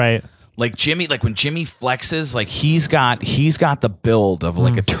guy. Right. Like Jimmy, like when Jimmy flexes, like he's got the build of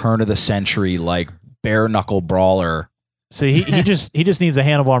like a turn of the century like bare knuckle brawler. So he just needs a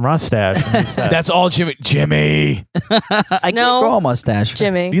handlebar mustache. and he's set. That's all, Jimmy. Jimmy, I can't No. grow a mustache.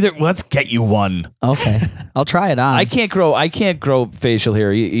 Jimmy. neither. Let's get you one. Okay, I'll try it on. I can't grow facial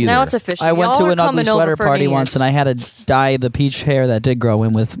hair either. Now it's official. I went Y'all to were an ugly coming over sweater for party New once, Year's. and I had to dye the peach hair that did grow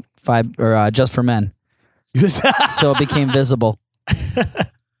in with Just for Men, so it became visible.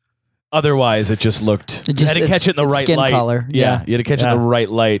 Otherwise, it just looked. It You had just- to catch it in the it's right skin light. color, yeah. you had to catch it Yeah. in the right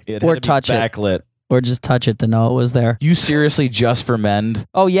light. It Or had to be touch it. backlit. Or just touch it to know it was there. You seriously Just for Men?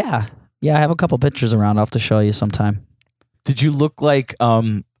 Oh yeah, yeah. I have a couple pictures around. I'll have to show you sometime. Did you look like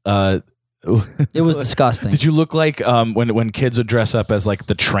It was disgusting. Did you look like when kids would dress up as like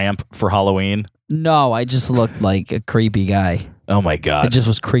the tramp for Halloween? No, I just looked like a creepy guy. Oh my It god! just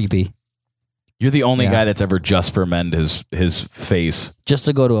was creepy. You're the only Yeah. guy that's ever Just for Men his face. Just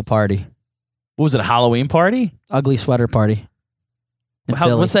to go to a party, What was it? A Halloween party? ugly sweater party.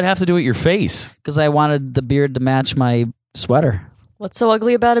 What's that have to do with your face? Because I wanted the beard to match my sweater. What's so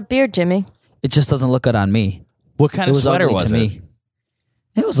ugly about a beard, Jimmy? It just doesn't look good on me. What kind It of was sweater ugly was to it? me.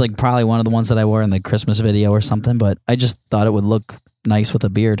 It was like probably one of the ones that I wore in the Christmas video or something, but I just thought it would look nice with a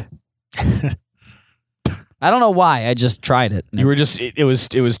beard. I don't know why. I just tried it. You were just it was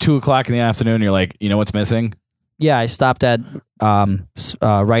 2:00 in the afternoon. And you're like, you know what's missing? Yeah, I stopped at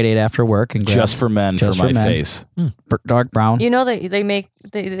Rite Aid after work and grabbed Just for Men Just for for my Men. face. dark brown. You know that they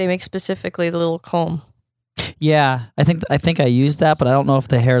make specifically the little comb. Yeah, I think I used that, but I don't know if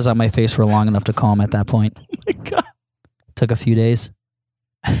the hairs on my face were long enough to comb at that point. Oh my god! Took a few days.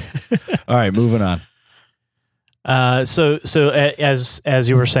 All right, moving on. So as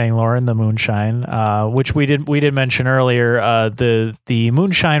you were saying, Lauren, the moonshine, which we did mention earlier, the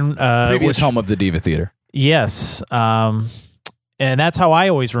moonshine Previous which- home of the Diva Theater. Yes. And that's how I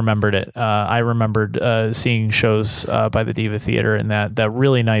always remembered it. I remembered seeing shows by the Diva Theater in that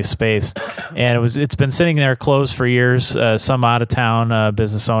really nice space, and it's been sitting there closed for years. Some out of town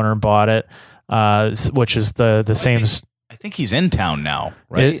business owner bought it, which is the same. I think he's in town now,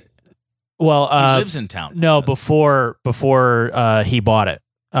 right? He lives in town. No, before he bought it.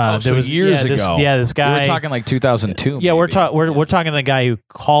 So years ago. This guy. We're talking like 2002. Yeah, we're maybe. we're talking the guy who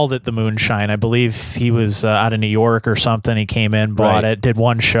called it the moonshine. I believe he was out of New York or something. He came in, bought Right. it, did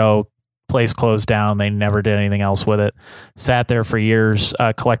one show, place closed down. They never did anything else with it. Sat there for years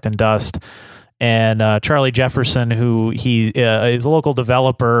collecting dust. And Charlie Jefferson, who he is a local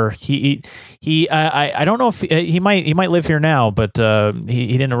developer, I don't know if he might live here now, but he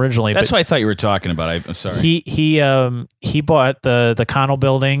didn't originally. That's but what I thought you were talking about. I'm sorry. He bought the Connell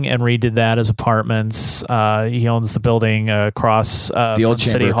building and redid that as apartments. He owns the building across The old from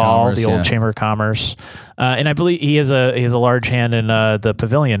Chamber City of Hall, Commerce, the old yeah. Chamber of Commerce, and I believe he has a large hand in the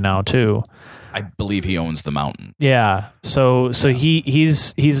pavilion now too. I believe he owns the mountain. Yeah, so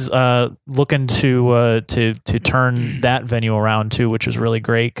he's looking to turn that venue around too, which is really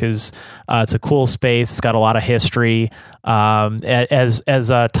great because it's a cool space. It's got a lot of history. As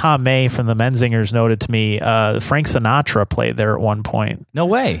Tom May from the Menzingers noted to me, Frank Sinatra played there at one point. No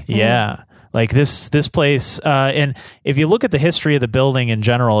way. Yeah. Like this place, and if you look at the history of the building in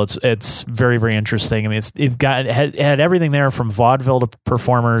general, it's very, very interesting. I mean, it had everything there from vaudeville to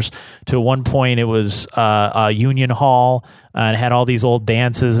performers to at one point it was a union hall and had all these old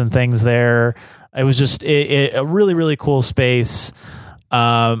dances and things there. It was just a really, really cool space.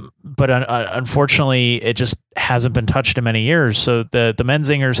 But unfortunately, it just hasn't been touched in many years. So the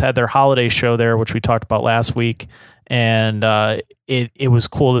Menzingers had their holiday show there, which we talked about last week. And it was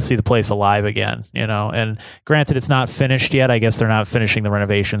cool to see the place alive again, you know. And granted, it's not finished yet. I guess they're not finishing the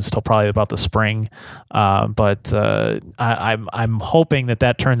renovations till probably about the spring. But I'm hoping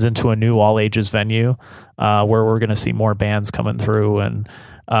that turns into a new all ages venue where we're going to see more bands coming through and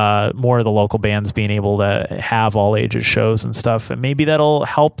more of the local bands being able to have all ages shows and stuff. And maybe that'll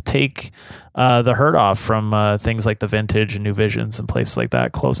help take the hurt off from things like the Vintage and New Visions and places like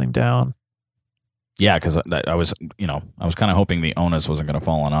that closing down. Yeah, because I was kind of hoping the onus wasn't going to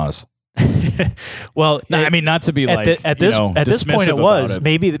fall on us. Well, I mean, not to be at this point it was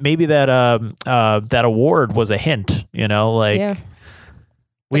maybe that award was a hint, you know, like Yeah.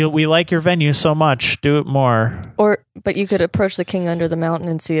 we like your venue so much, do it more. But you could approach the king under the mountain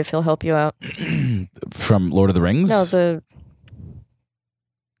and see if he'll help you out. From Lord of the Rings. No, the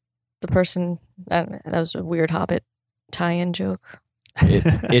person. I don't know, that was a weird Hobbit tie-in joke.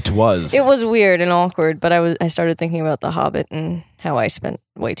 It was. It was weird and awkward, but I started thinking about The Hobbit and how I spent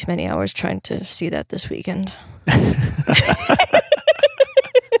way too many hours trying to see that this weekend.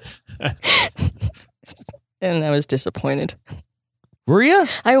 And I was disappointed. Were you?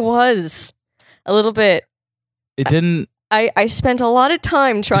 I was a little bit. It didn't. I spent a lot of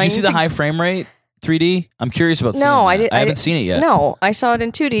time Did trying you see to the high frame rate? 3D? I'm curious about seeing No, that. I haven't seen it yet. No, I saw it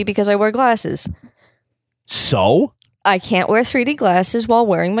in 2D because I wear glasses. So? I can't wear 3D glasses while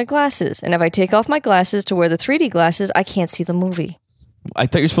wearing my glasses. And if I take off my glasses to wear the 3D glasses, I can't see the movie. I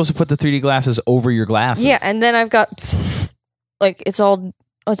thought you were supposed to put the 3D glasses over your glasses. Yeah, and then I've got like it's all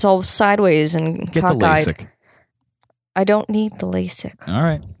sideways and Get the cockeyed. LASIK. I don't need the LASIK. All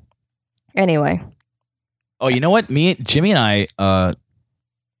right. Anyway, Oh, you know what? Jimmy and I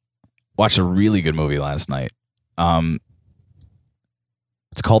watched a really good movie last night.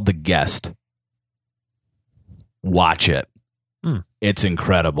 It's called The Guest. Watch it. It's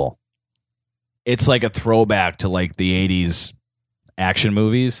incredible. It's like a throwback to like the 80s action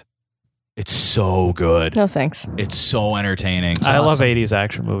movies. It's so good. no thanks. It's so entertaining. I love 80s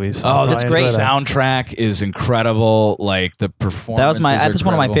action movies. Oh, that's I great. enjoy that. Soundtrack is incredible. Like the performance. That was that's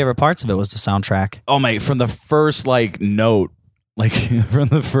one of my favorite parts of it was the soundtrack. Oh my! From the first like note, like from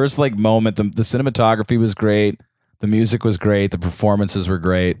the first like moment, the cinematography was great. The music was great. The performances were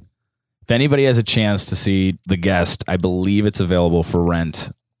great. If anybody has a chance to see The Guest, I believe it's available for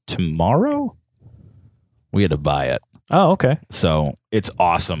rent tomorrow. We had to buy it, Oh, okay. so it's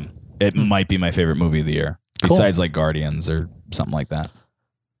awesome. It might be my favorite movie of the year, Cool. besides like Guardians or something like that.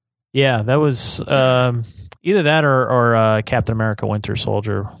 Yeah, that was either that or Captain America: Winter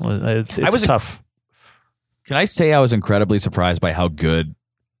Soldier. It's I was tough. Can I say I was incredibly surprised by how good?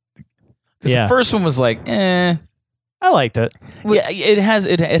 Because Yeah. the first one was like, eh. I liked it. Yeah, it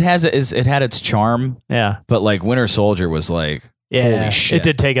had its charm, Yeah, but like Winter Soldier was like, yeah. holy shit. It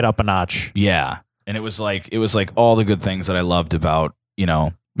did take it up a notch. Yeah, and it was like all the good things that I loved about, you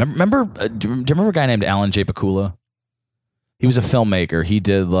know. Remember, do you remember a guy named Alan J. Pakula? He was a filmmaker. He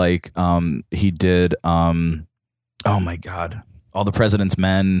did oh my god, All the President's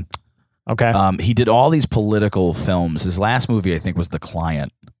Men. Okay. He did all these political films. His last movie, I think, was The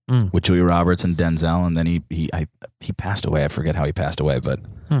Client, with Julia Roberts and Denzel, and then he passed away. I forget how he passed away, but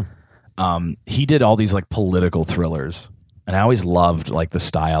he did all these like political thrillers, and I always loved like the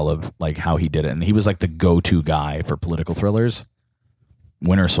style of like how he did it. And he was like the go-to guy for political thrillers.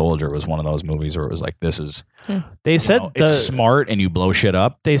 Winter Soldier was one of those movies where it was like, this is They said it's smart and you blow shit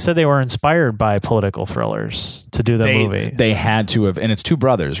up. they said they were inspired by political thrillers to do the movie. They had to have, and it's two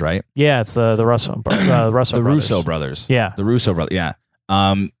brothers, right? Yeah, it's the Russo Russo The brothers. Russo brothers. Yeah. The Russo brothers. Yeah.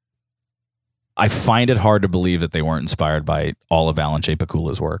 I find it hard to believe that they weren't inspired by all of Alan J.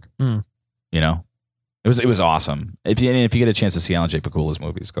 Pakula's work. Mm. You know, it was awesome. If you get a chance to see Alan J. Pakula's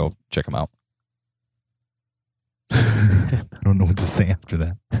movies, go check them out. I don't know what to say after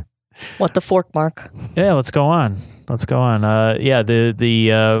that. What the fork, Mark? Yeah, let's go on. Yeah,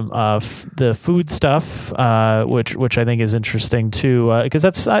 the food stuff, which I think is interesting too, because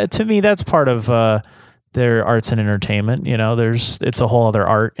that's to me that's part of their arts and entertainment. You know, it's a whole other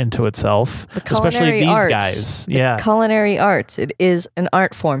art into itself, The especially culinary these arts. guys. The Yeah, culinary arts. It is an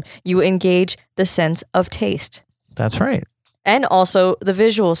art form. You engage the sense of taste that's right. and also the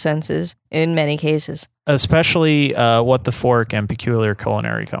visual senses in many cases. Especially What the Fork and Peculiar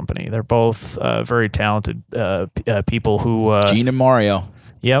Culinary Company. They're both very talented people who. Gene and Mario.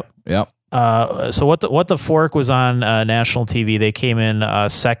 Yep. Yep. So what the Fork was on national TV. They came in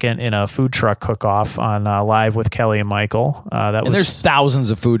second in a food truck cook-off on Live with Kelly and Michael. And there's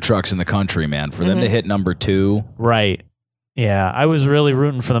thousands of food trucks in the country, man. For them to hit number 2. right. Yeah, I was really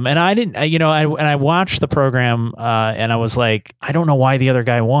rooting for them, and I didn't. I watched the program, and I was like, I don't know why the other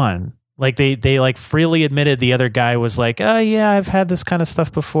guy won. Like they like freely admitted the other guy was like, oh yeah, I've had this kind of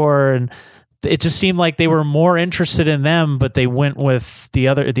stuff before, and it just seemed like they were more interested in them, but they went with the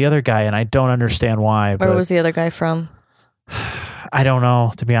other guy, and I don't understand why. Where but was the other guy from? I don't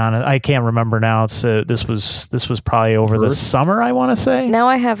know, to be honest. I can't remember now. It's this was probably over the Earth? summer, I want to say. Now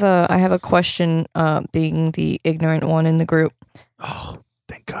I have a question. Being the ignorant one in the group, Oh,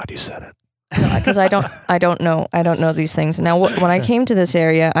 thank God you said it. because I don't know these things. Now when I came to this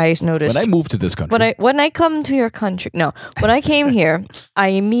area, I noticed When I moved to this country, when I come to your country. No, when I came here, I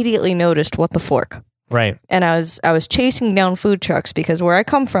immediately noticed What the Fork, Right. and I was chasing down food trucks because where I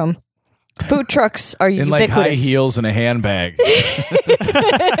come from, food trucks are in like ubiquitous. high heels and a handbag.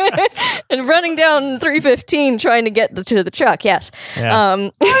 And running down 315 trying to get to the truck. Yes. Yeah.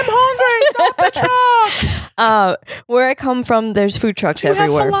 I'm hungry. Stop the truck. Where I come from, there's food trucks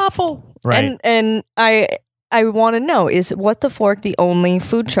everywhere. falafel. Right. And I want to know, is What the Fork the only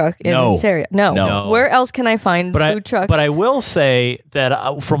food truck in No. this area? No. No. Where else can I find food trucks? But I will say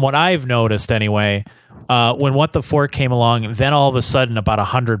that from what I've noticed anyway, when What the Fork came along, then all of a sudden about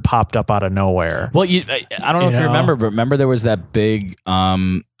 100 popped up out of nowhere. Well, I don't know if you remember, but remember there was that big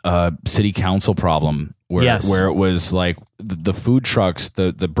city council problem where Yes. where it was like the food trucks,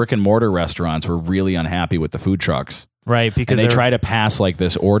 the brick and mortar restaurants were really unhappy with the food trucks. Right, because And they they're- try to pass like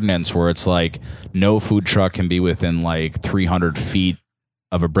this ordinance where it's like no food truck can be within like 300 feet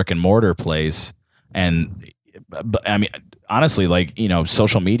of a brick and mortar place. And but, I mean, honestly, like, you know,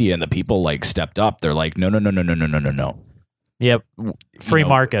 social media and the people like stepped up. They're like, no. Yep, free You know,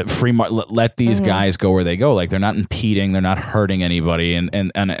 market. let these guys go where they go. Like, they're not impeding, they're not hurting anybody.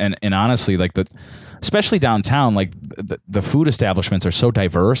 And honestly, like especially downtown, like the food establishments are so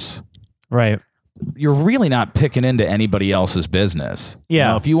diverse. Right. You're really not picking into anybody else's business. Yeah.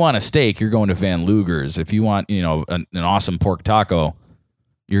 You know, if you want a steak, you're going to Van Luger's. If you want, you know, an awesome pork taco,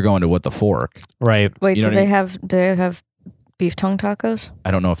 you're going to What the Fork. Right. Wait, You know do what I they mean? have beef tongue tacos? I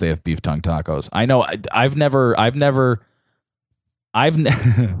don't know if they have beef tongue tacos. I know I've never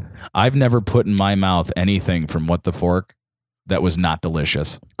put in my mouth anything from What the Fork that was not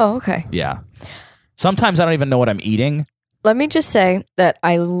delicious. Oh, okay. Yeah. Sometimes I don't even know what I'm eating. Let me just say that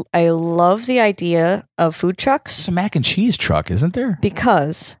I love the idea of food trucks It's a mac and cheese truck, isn't there?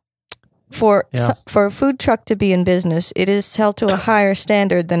 because for Yeah. for a food truck to be in business, it is held to a higher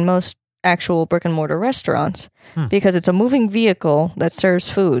standard than most actual brick and mortar restaurants because it's a moving vehicle that serves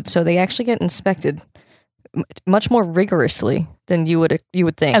food, so they actually get inspected much more rigorously than you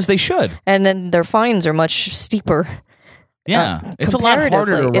would think. As they should. And then their fines are much steeper. Yeah. It's a lot harder to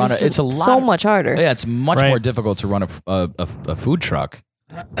comparatively. run. It's a lot so much harder. Yeah, it's much Right. more difficult to run a food truck.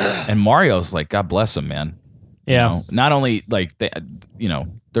 And Mario's like, God bless him, man. You Yeah. know, not only like they, you know,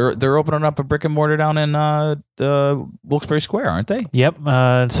 they're opening up a brick and mortar down in Wilkes-Barre Square, aren't they? Yep.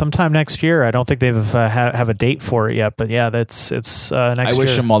 Sometime next year. I don't think they've have a date for it yet, but yeah, it's next year. I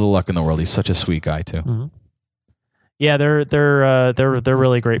wish him all the luck in the world. He's such a sweet guy too. Mm-hmm. Yeah, they're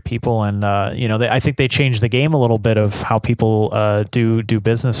really great people, and you know, I think they changed the game a little bit of how people do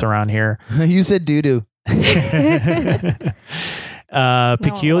business around here. You said doo doo.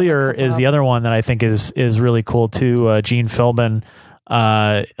 Peculiar is the other one that I think is really cool too. Gene Philbin,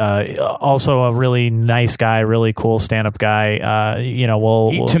 also a really nice guy, really cool stand-up guy. You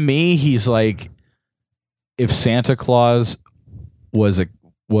know, To me, he's like if Santa Claus was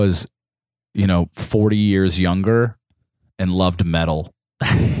 40 years younger and loved metal.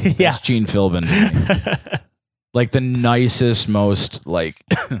 yeah, That's Gene Philbin to me. Like the nicest, most like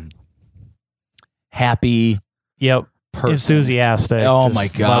happy yep, person. enthusiastic. Oh just my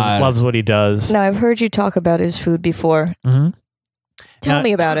God. loves what he does. Now, I've heard you talk about his food before. Mm-hmm. Tell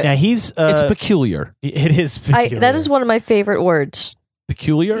me about it. Yeah, he's It's peculiar. it is. Peculiar. That is one of my favorite words.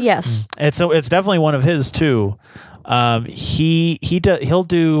 Peculiar? Yes. It's definitely one of his too. He'll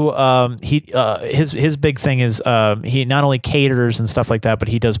do his big thing is he not only caters and stuff like that, but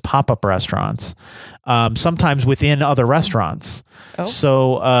he does pop-up restaurants, sometimes within other restaurants. Oh.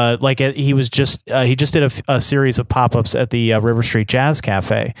 So he just did a series of pop-ups at the River Street Jazz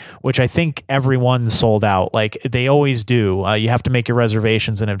Cafe, which I think everyone sold out. Like they always do. You have to make your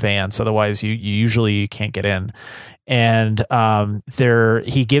reservations in advance, otherwise you usually can't get in. And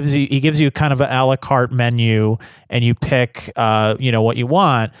he gives you kind of an a la carte menu, and you pick what you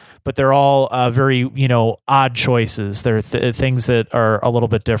want, but they're all very odd choices. They're things that are a little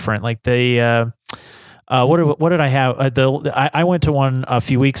bit different. Like what did I have? I went to one a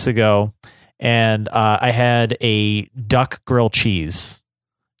few weeks ago, and I had a duck grilled cheese.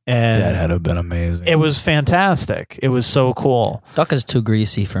 And That had to have been amazing. it was fantastic. It was so cool. Duck is too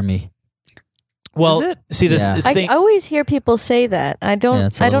greasy for me. Well, Is it? see the Yeah. thing. I always hear people say that. I Yeah, don't.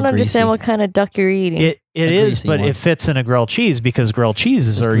 it's a I don't little understand greasy. what kind of duck you're eating. It A is, greasy but one. it fits in a grilled cheese because grilled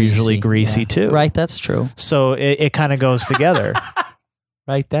cheeses It's are usually greasy yeah. too. Right, that's true. So it kind of goes together.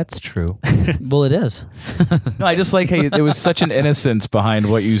 Right, that's true. Well, it is. No, I just like hey, there was such an innocence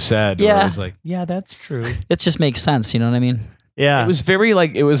behind what you said. where Yeah. I was like, yeah, that's true. It just makes sense. You know what I mean? Yeah. It was very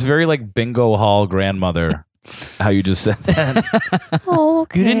like bingo hall grandmother. How you just said that. Oh,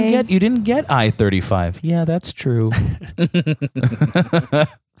 okay. You didn't get I-35. Yeah, that's true.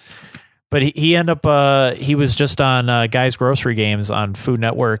 But he ended up he was just on Guys Grocery Games on Food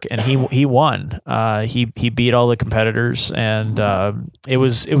Network, and he won. He beat all the competitors, and it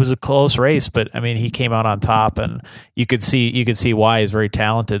was a close race. But I mean, he came out on top, and you could see why he's very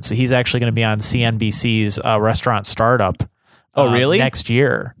talented. So he's actually going to be on CNBC's Restaurant Startup. Oh, really? Next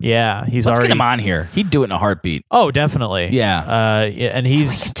year, yeah. He's Let's already get him on here. He'd do it in a heartbeat. Oh, definitely. Yeah. And We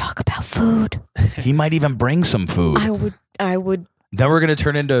he's could talk about food. He might even bring some food. I would. Then we're gonna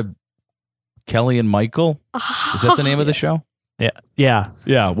turn into Kelly and Michael. Is that the name of the show? yeah.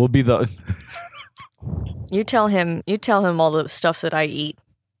 Yeah, we'll be the. You tell him all the stuff that I eat.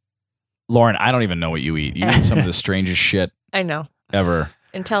 Lauren, I don't even know what you eat. You eat some of the strangest shit I know. ever.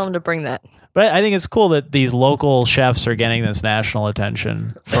 and tell them to bring that. But I think it's cool that these local chefs are getting this national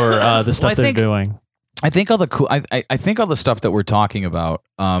attention for the stuff they're doing. I think all the cool. I think all the stuff that we're talking about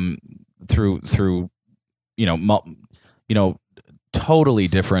through totally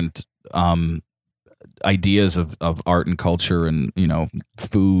different ideas of art and culture and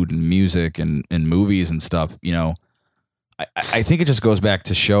food and music and movies and stuff. I think it just goes back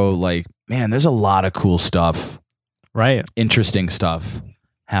to show like, man, there's a lot of cool stuff, right? Interesting stuff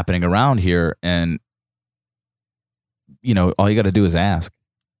happening around here, and all you got to do is ask.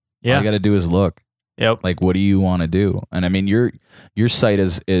 Yeah, all you got to do is look. Yep. Like, what do you want to do? And I mean, your site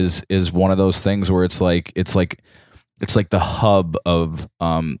is one of those things where it's like the hub of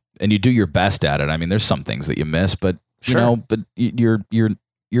and you do your best at it. I mean, there's some things that you miss, but sure. but you're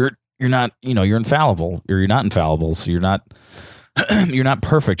not, you're infallible, or you're not infallible, so you're not you're not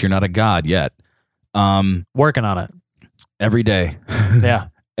perfect, you're not a god yet. Working on it every day. Yeah.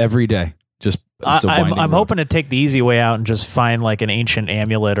 Every day. Just I'm hoping to take the easy way out and just find like an ancient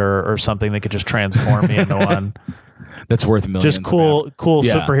amulet or something that could just transform me into one. That's worth millions. Just cool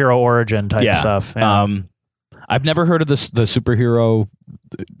superhero origin type stuff. Yeah. I've never heard of the superhero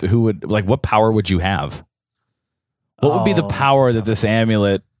who would, like, what power would you have? What would be the power that this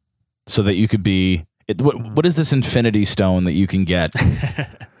amulet, so that you could be, what is this infinity stone that you can get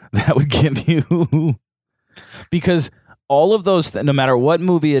that would give you? Because all of those, no matter what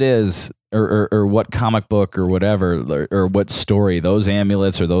movie it is, or what comic book or whatever, or what story, those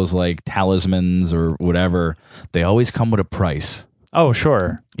amulets or those like talismans or whatever, they always come with a price. Oh,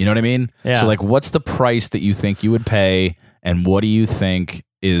 sure. You know what I mean? Yeah. So like, what's the price that you think you would pay, and what do you think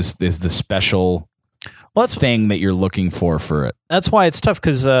is the special thing that you're looking for it? That's why it's tough,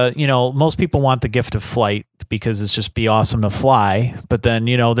 because most people want the gift of flight because it's just be awesome to fly. But then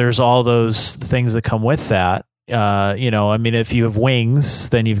there's all those things that come with that. I mean, if you have wings,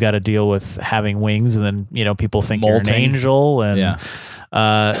 then you've got to deal with having wings, and then people think Molting. you're an angel, and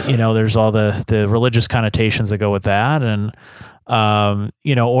there's all the religious connotations that go with that, and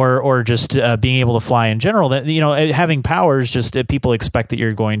or just being able to fly in general. That having powers, just people expect that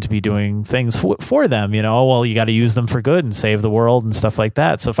you're going to be doing things for them. Well, you got to use them for good and save the world and stuff like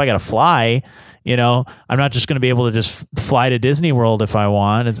that. So if I got to fly, I'm not just going to be able to just fly to Disney World if I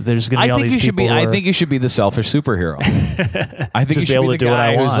want. There's going to be all these people. I think you should be the selfish superhero. I think just you should be able be to the do what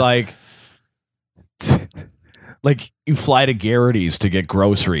guy I who's want. like you fly to Garrity's to get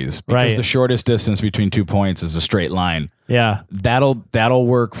groceries because Right. the shortest distance between 2 points is a straight line. Yeah. That'll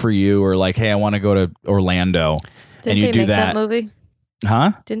work for you. Or like, hey, I want to go to Orlando. Didn't and you they do make that movie?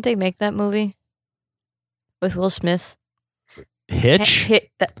 Huh? Didn't they make that movie with Will Smith? Hitch?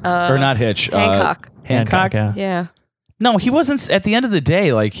 Or or not Hitch? Hancock. Hancock? Yeah. Yeah. No, he wasn't. At the end of the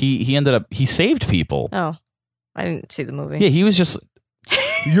day, like he ended up, he saved people. Oh, I didn't see the movie. Yeah, he was just.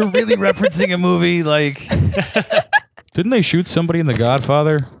 You're really referencing a movie like. Didn't they shoot somebody in The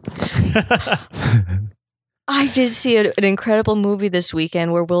Godfather? I did see an incredible movie this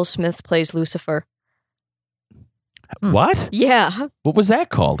weekend where Will Smith plays Lucifer. What? Yeah. What was that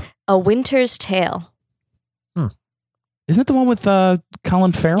called? A Winter's Tale. Isn't it the one with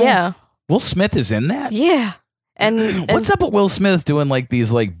Colin Farrell? Yeah. Will Smith is in that? Yeah. And What's up with Will Smith doing like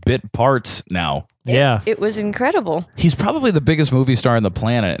these like bit parts now? Yeah. It was incredible. He's probably the biggest movie star on the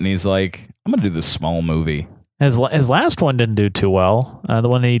planet, and he's like, I'm going to do this small movie. His last one didn't do too well. The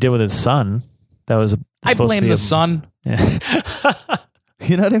one that he did with his son. That was. I blame the son. Yeah.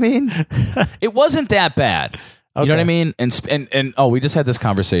 You know what I mean? It wasn't that bad. You know what I mean? And we just had this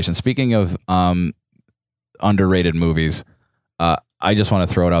conversation. Speaking of underrated movies, I just want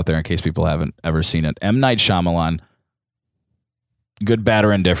to throw it out there in case people haven't ever seen it. M. Night Shyamalan, good, bad,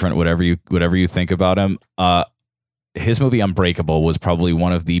 or indifferent, whatever you think about him. His movie Unbreakable was probably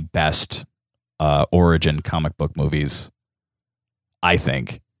one of the best origin comic book movies, I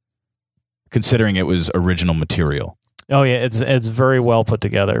think, considering it was original material. Oh yeah, it's very well put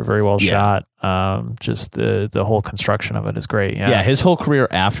together, very well shot. Just the whole construction of it is great. Yeah, his whole career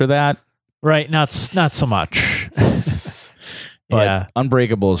after that, right? Not so much. but yeah,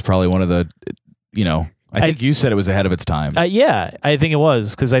 Unbreakable is probably one of the, I think you said it was ahead of its time. Yeah, I think it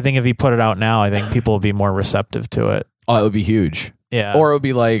was, because I think if he put it out now, I think people would be more receptive to it. Oh, it would be huge. Yeah, or it would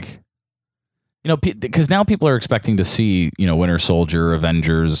be like, because now people are expecting to see, Winter Soldier,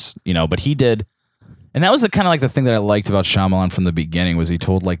 Avengers, but he did. And that was the kind of like the thing that I liked about Shyamalan from the beginning, was he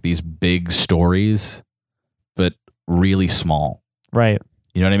told like these big stories, but really small. Right.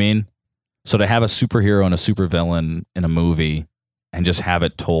 You know what I mean? So to have a superhero and a supervillain in a movie and just have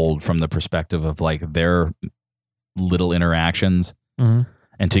it told from the perspective of like their little interactions, mm-hmm.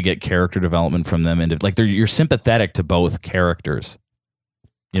 and to get character development from them, and like you're sympathetic to both characters,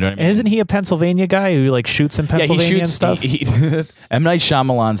 You know what I mean? Isn't he a Pennsylvania guy who like shoots in Pennsylvania and stuff? M. Night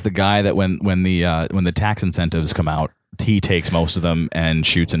Shyamalan's the guy that when the tax incentives come out, he takes most of them and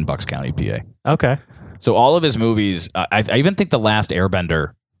shoots in Bucks County, PA. Okay. So all of his movies, I even think the last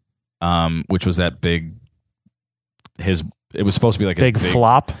Airbender, which was that big, it was supposed to be like a big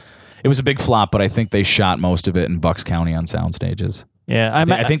flop. It was a big flop, but I think they shot most of it in Bucks County on sound stages. Yeah,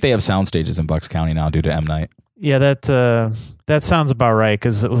 I think they have sound stages in Bucks County now due to M. Night. Yeah, that sounds about right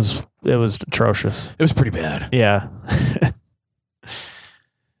because it was atrocious. It was pretty bad. Yeah.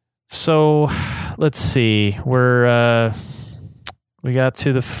 So, let's see. We got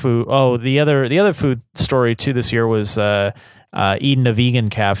to the food. Oh, the other food story too this year was Eden, a vegan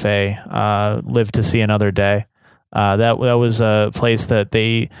cafe. Lived to see another day. That was a place that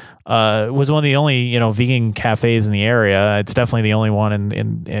they was one of the only vegan cafes in the area. It's definitely the only one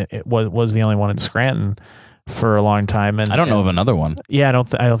it was the only one in Scranton for a long time. And I don't know of another one. Yeah, I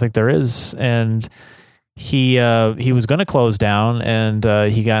don't think there is. And he was going to close down, and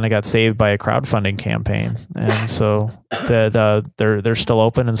he kind of got saved by a crowdfunding campaign. And so they're still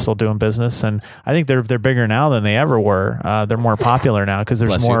open and still doing business. And I think they're bigger now than they ever were. They're more popular now because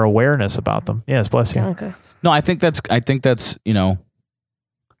there's more awareness about them. Yes, bless you. Okay. No, I think that's that's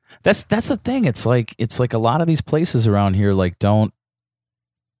the thing. It's like a lot of these places around here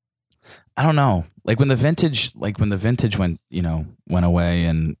I don't know. Like when the vintage went away,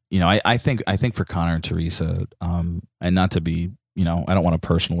 and I think for Connor and Teresa, and not to be, I don't want to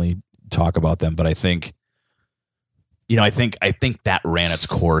personally talk about them, but I think that ran its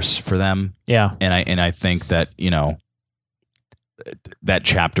course for them. Yeah. And I think that, that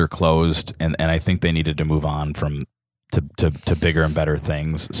chapter closed, and I think they needed to move on to bigger and better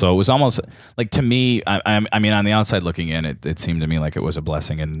things. So it was almost like, to me, I mean, on the outside looking in, it seemed to me like it was a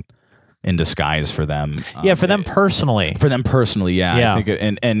blessing in disguise for them. Yeah, for them personally. For them personally, yeah. Yeah. I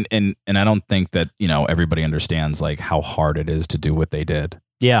think, and I don't think that everybody understands like how hard it is to do what they did.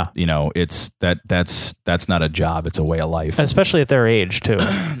 Yeah. It's that's not a job; it's a way of life. Especially at their age too.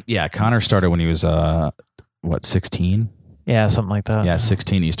 Yeah, Connor started when he was 16. Yeah, something like that. Yeah,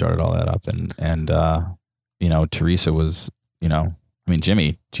 16. He started all that up, and Teresa was, I mean,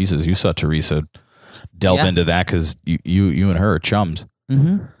 Jimmy, Jesus, you saw Teresa delve into that because you and her are chums.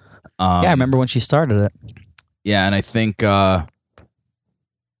 Mm-hmm. Yeah, I remember when she started it. Yeah, and I think what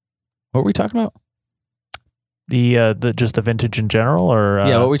were we talking about? The just the vintage in general, or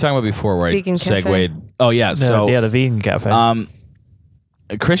what were we talking about before? Where Vegan I segued. cafe. Oh yeah, the vegan cafe.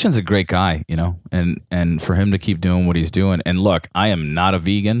 Christian's a great guy, and for him to keep doing what he's doing. And look, I am not a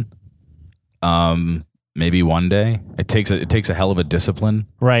vegan. Maybe one day. It takes a hell of a discipline,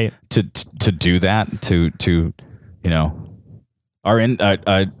 right, to do that. To our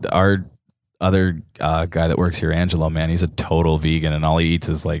other guy that works here, Angelo, man, he's a total vegan, and all he eats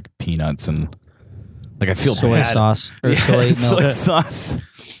is like peanuts and like I feel soy bad. sauce or soy milk. Soy sauce.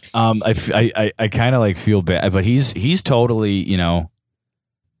 I kind of like feel bad, but he's totally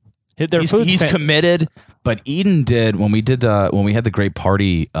he's committed. But Eden did when we had the great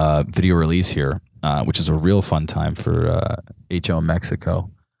party video release here, which is a real fun time for HO in Mexico.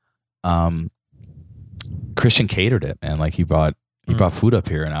 Christian catered it, man. Like he brought food up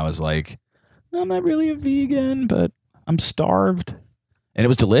here, and I was like, I'm not really a vegan, but I'm starved. And it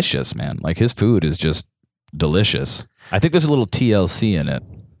was delicious, man. Like his food is just delicious. I think there's a little TLC in it.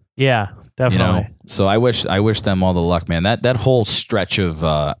 Yeah, definitely. So I wish them all the luck, man. That whole stretch of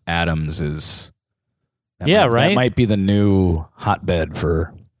Adams is right? That might be the new hotbed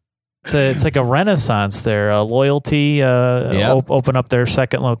for. It's like a renaissance there. Loyalty open up their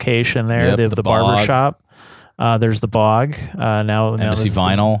second location there. Yep, they have the barber shop. There's the Bog. Now Embassy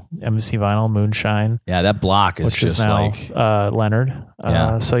Vinyl. Embassy Vinyl, Moonshine. Yeah, that block is which just is now, like Leonard.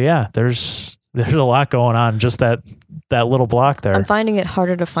 Yeah. So yeah, there's a lot going on. Just that little block there. I'm finding it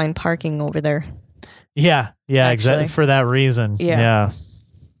harder to find parking over there. Yeah, exactly for that reason. Yeah.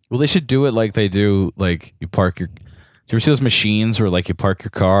 Well, they should do it like they do. Like you park your. Do you ever see those machines where like you park your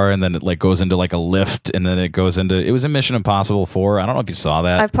car and then it like goes into like a lift and then it goes into? It was in Mission Impossible 4. I don't know if you saw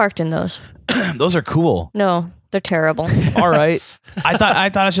that. I've parked in those. Those are cool. No, they're terrible. All right. I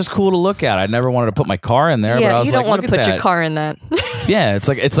thought it's just cool to look at. I never wanted to put my car in there. Yeah, but I was you don't like, want to look put at your that. car in that. Yeah, it's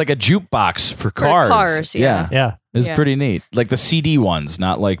like a jukebox for cars. For cars, yeah. Yeah. It's Yeah. pretty neat. Like the CD ones,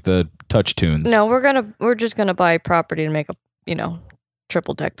 not like the touch tunes. No, we're just gonna buy property to make a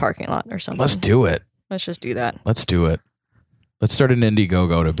triple deck parking lot or something. Let's do it. Let's just do that. Let's do it. Let's start an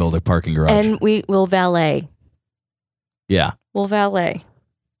Indiegogo to build a parking garage. And we will valet. Yeah. We'll valet.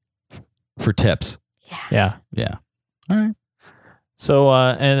 For tips. Yeah. Yeah. All right. So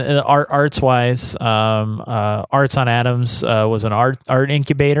and arts wise, Arts on Adams was an art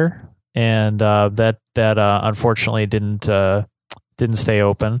incubator, and that unfortunately didn't stay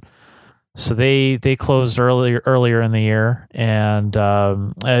open. So they closed earlier in the year, and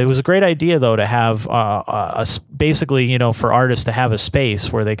it was a great idea though to have basically for artists to have a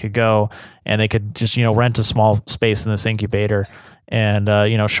space where they could go and they could just rent a small space in this incubator and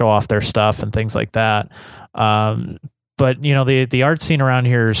show off their stuff and things like that. But the art scene around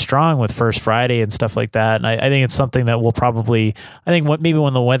here is strong with First Friday and stuff like that, and I think it's something that we'll probably maybe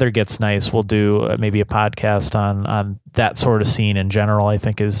when the weather gets nice, we'll do maybe a podcast on that sort of scene in general. I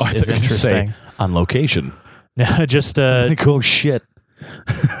think is interesting on location. Just cool shit.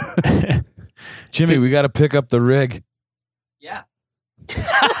 Jimmy, we got to pick up the rig. Yeah,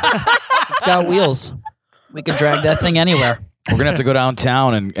 it's got wheels. We could drag that thing anywhere. We're gonna have to go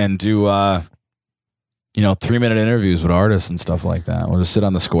downtown and do 3-minute interviews with artists and stuff like that. We'll just sit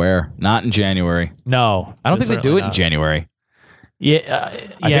on the square. Not in January. No, I don't think they do it in January. Yeah,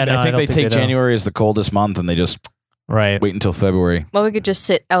 I think they take January as the coldest month, and they just wait until February. Well, we could just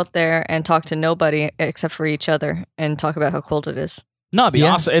sit out there and talk to nobody except for each other and talk about how cold it is. No, it'd be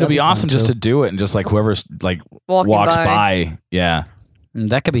awesome. It'll be awesome just to do it and just like whoever's like walks by. Yeah,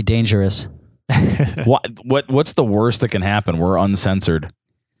 that could be dangerous. What's the worst that can happen? We're uncensored.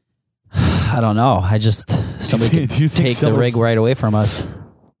 I don't know. Somebody could take the rig right away from us.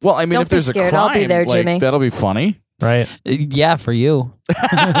 Well, I mean, Don't if there's be scared. a crime, I'll be there, Jimmy. that'll be funny, right? Yeah, for you.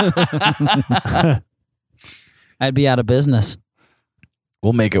 I'd be out of business.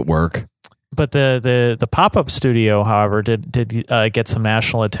 We'll make it work. But the pop-up studio, however, did get some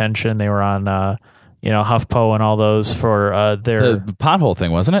national attention. They were on HuffPo and all those for their the pothole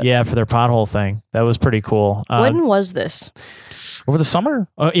thing, wasn't it? Yeah, for their pothole thing. That was pretty cool. When was this? Over the summer?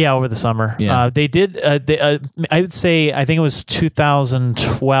 Yeah, over the summer. Yeah. They did. I would say I think it was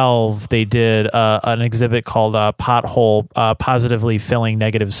 2012. They did an exhibit called "Pothole: Positively Filling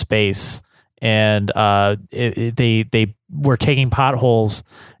Negative Space," and they were taking potholes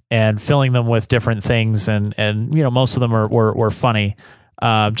and filling them with different things, and most of them were funny.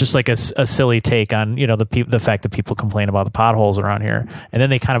 Just like a silly take on the fact that people complain about the potholes around here, and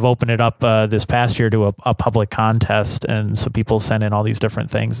then they kind of opened it up this past year to a public contest, and so people sent in all these different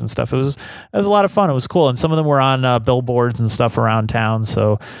things and stuff. It was a lot of fun. It was cool, and some of them were on billboards and stuff around town.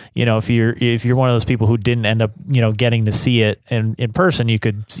 So if you're one of those people who didn't end up getting to see it in person, you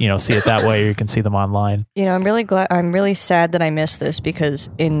could see it that way, or you can see them online. I'm really sad that I missed this,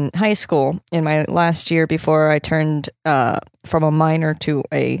 because in high school, in my last year before I turned from a minor to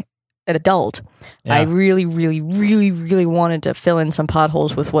an adult, Yeah. I really, really, really, really wanted to fill in some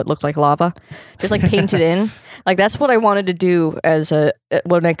potholes with what looked like lava, just like paint it in. Like that's what I wanted to do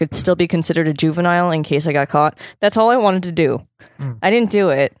when I could still be considered a juvenile in case I got caught. That's all I wanted to do. I didn't do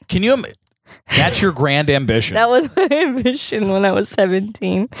it. Can you? That's your grand ambition. That was my ambition when I was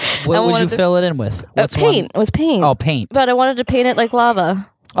 17. What would you fill it in with? Paint. With paint. Oh, paint. But I wanted to paint it like lava.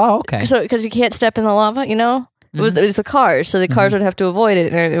 Oh, okay. So because you can't step in the lava, It was the cars, so the cars would have to avoid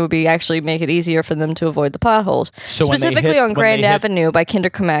it, and it would be actually make it easier for them to avoid the potholes. So specifically on Grand Avenue by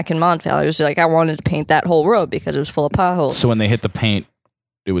Kinderkamak and Montvale, I was like, I wanted to paint that whole road because it was full of potholes. So when they hit the paint,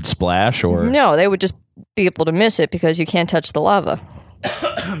 it would splash, or no, they would just be able to miss it because you can't touch the lava.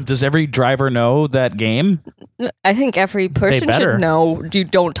 Does every driver know that game? I think every person should know you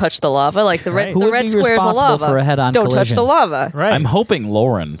don't touch the lava. Like the red, Who the would red be squares of responsible lava. for a head-on don't collision? touch the lava. Right. I'm hoping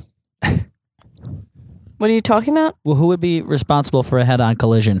Lauren. What are you talking about? Well, who would be responsible for a head-on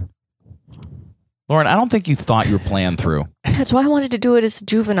collision? Lauren, I don't think you thought your plan through. That's why I wanted to do it as a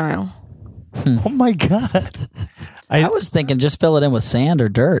juvenile. Oh my God. I was thinking just fill it in with sand or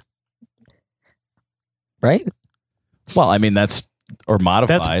dirt. Right? Well, I mean, or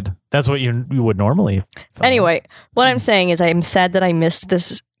modified. That's what you would normally. Anyway, what I'm saying is I'm sad that I missed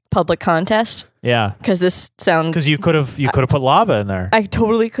this public contest. Yeah, because you could have put lava in there. I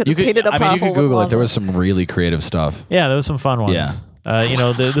totally could have painted a pothole. You could Google it. There was some really creative stuff. Yeah, there was some fun ones.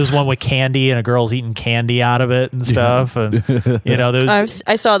 Yeah. There's one with candy and a girl's eating candy out of it and stuff, and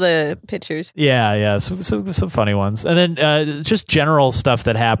I saw the pictures. Yeah, some funny ones, and then just general stuff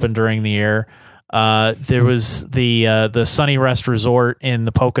that happened during the year. There was the Sunny Rest Resort in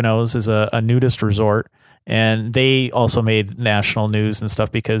the Poconos is a nudist resort, And they also made national news and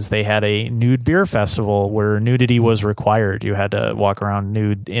stuff because they had a nude beer festival where nudity was required. You had to walk around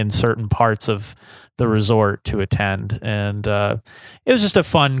nude in certain parts of the resort to attend. And it was just a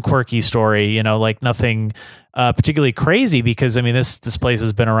fun, quirky story, like nothing particularly crazy because, I mean, this place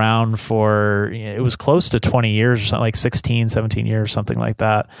has been around for, it was close to 20 years or something, like 16, 17 years, something like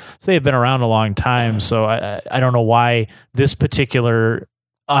that. So they've been around a long time. So I don't know why this particular,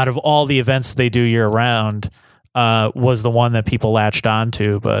 out of all the events they do year round, was the one that people latched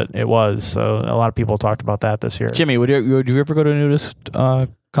onto, but it was. So a lot of people talked about that this year. Jimmy, would you ever go to a nudist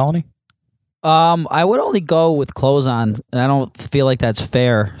colony? I would only go with clothes on, and I don't feel like that's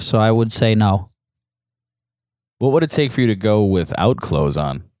fair, so I would say no. What would it take for you to go without clothes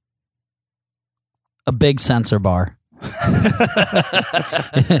on? A big sensor bar. A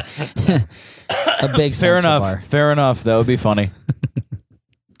big Fair sensor enough. bar. Fair enough. That would be funny.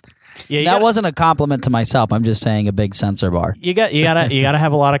 Yeah, That wasn't a compliment to myself. I'm just saying a big sensor bar. you gotta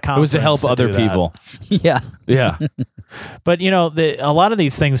have a lot of It confidence. was to help other do that. people. Yeah. Yeah. But a lot of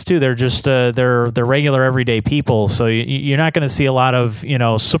these things too, they're just they're regular everyday people. So you're not going to see a lot of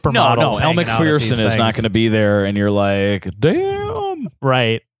supermodels. No. El hanging out at these McPherson is not things. going to be there, and you're like, damn.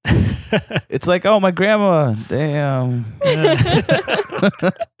 Right. It's like, oh, my grandma. Damn.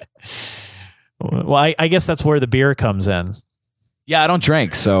 Well, I guess that's where the beer comes in. Yeah, I don't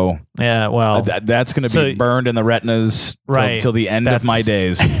drink, so Yeah. Well, that's going to so- be burned in the retinas Right. till the end of my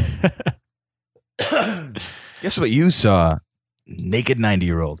days. Guess what you saw? Naked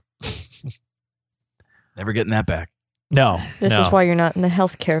 90-year-old. Never getting that back. no. This no. is why you're not in the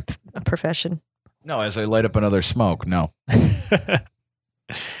healthcare profession. No, as I light up another smoke. No. And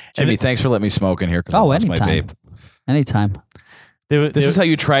Jimmy, it- thanks for letting me smoke in here. 'Cause I Oh, lost my anytime. vape. Anytime. This is how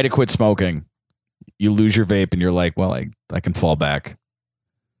you try to quit smoking. You lose your vape, and you're like, well, I can fall back.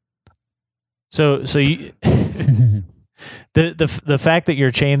 So you. The fact that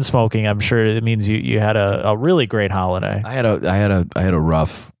you're chain smoking, I'm sure it means you had a really great holiday. I had a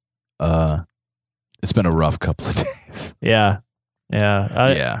rough. It's been a rough couple of days. Yeah.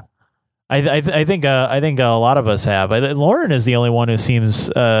 Yeah. I think a lot of us have. Lauren is the only one who seems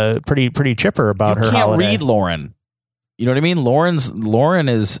pretty chipper about You her can't holiday. read Lauren. You know what I mean? Lauren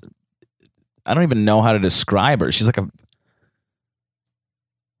is. I don't even know how to describe her. She's like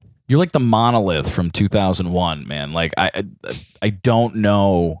You're like the monolith from 2001, man. Like I don't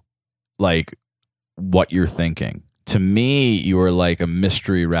know, like what you're thinking. To me, you are like a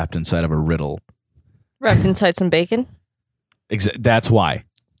mystery wrapped inside of a riddle. Wrapped inside some bacon. That's why.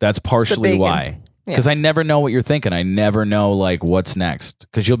 That's partially bacon. why. Because I never know what you're thinking. I never know like what's next.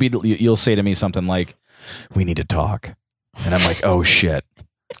 Because you'll say to me something like, "We need to talk," and I'm like, "Oh shit."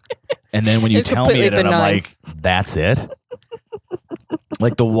 And then when you It's tell me completely it, I'm benign. like, "That's it."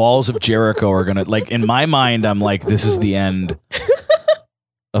 Like the walls of Jericho are gonna like in my mind. I'm like, this is the end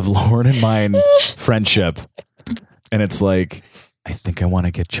of Lauren and mine friendship, and it's like, I think I want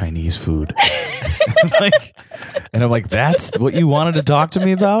to get Chinese food. And I'm like, that's what you wanted to talk to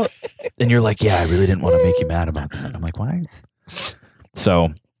me about? And you're like, yeah, I really didn't want to make you mad about that. I'm like, why?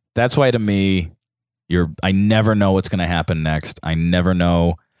 So that's why to me, I never know what's going to happen next. I never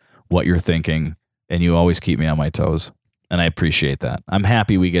know what you're thinking, and you always keep me on my toes. And I appreciate that. I'm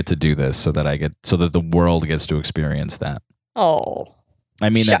happy we get to do this so that the world gets to experience that. Oh. I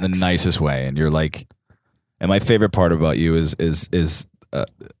mean that in Shucks. the nicest way. And you're like, and my favorite part about you is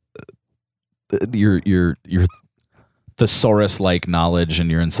your thesaurus-like knowledge and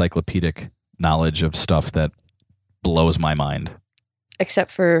your encyclopedic knowledge of stuff that blows my mind.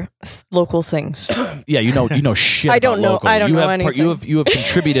 Except for local things. Yeah, you know shit. I don't about know- local. I don't you know have anything. you have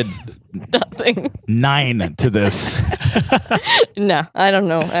contributed Nothing. 9 to this. No, I don't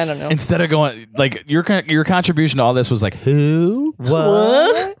know. Instead of going like your contribution to all this was like who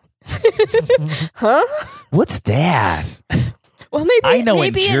What? Huh? what's that? Well, maybe I know in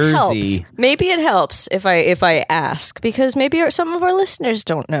maybe it Jersey. helps. Maybe it helps if I ask because maybe some of our listeners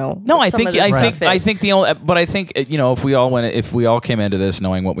don't know. No, what I some think of this stuff I is. think the only, but I think if we all came into this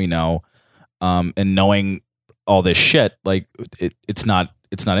knowing what we know, and knowing all this shit, like it's not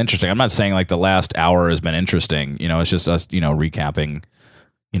interesting. I'm not saying like the last hour has been interesting. It's just us, recapping,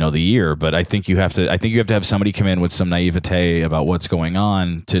 the year. But I think you have to have somebody come in with some naivete about what's going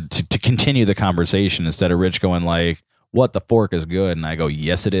on to continue the conversation instead of Rich going like, "What, the fork is good?" And I go,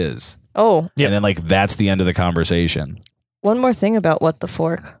 "Yes, it is." Oh, Yep. And then like that's the end of the conversation. one more thing about what the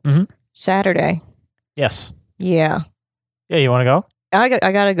fork. Mhm. Saturday. Yes. Yeah, Yeah. You want to go? I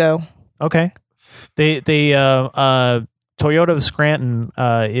gotta go. Okay. Toyota of Scranton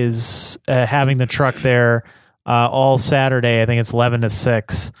is having the truck there all Saturday. I think it's 11 to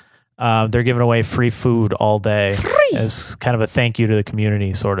 6. They're giving away free food all day as kind of a thank you to the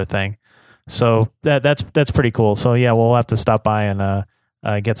community sort of thing. So that's pretty cool. So yeah, we'll have to stop by and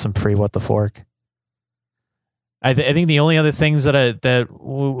get some free What the Fork. I think the only other things that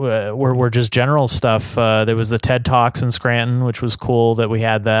were just general stuff. There was the TED Talks in Scranton, which was cool that we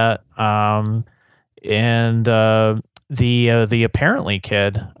had that. And the Apparently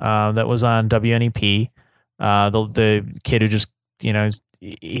kid that was on WNEP, the kid who just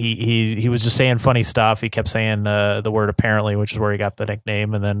he was just saying funny stuff. He kept saying the word apparently, which is where he got the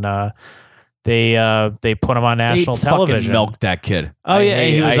nickname, and then they put him on national television. Fucking milked that kid. Oh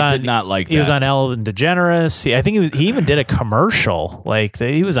yeah, I did not like that. He was on Ellen DeGeneres. I think he even did a commercial. Like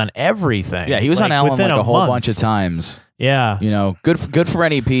he was on everything. Yeah, he was on Ellen like a whole bunch of times. Yeah, good for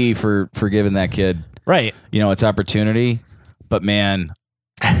NEP for giving that kid its opportunity. But man,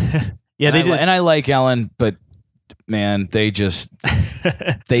 yeah, they did. And I like Ellen, but man, they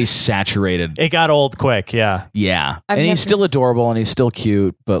saturated. It got old quick. Yeah, he's still adorable and he's still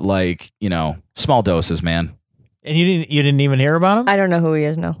cute, but small doses, man. And you didn't even hear about him? I don't know who he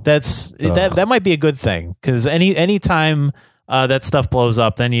is. No, that might be a good thing, because any time that stuff blows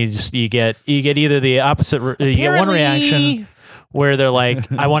up, then you get either the opposite. You get one reaction where they're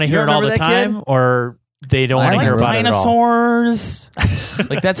like, I want to hear it all the time, kid? Or they don't want to hear about dinosaurs.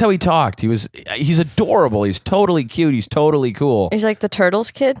 Like that's how he talked. He's adorable. He's totally cute. He's totally cool. He's like the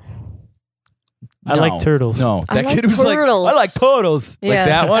Turtles kid. I like turtles. No, that kid was turtles. like, I like turtles. Yeah, like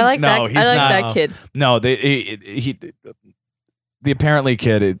that one. I like no, that. he's I like not. that kid. No, the Apparently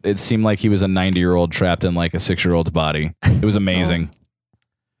kid. It seemed like he was a 90-year-old trapped in like a 6-year-old's body. It was amazing,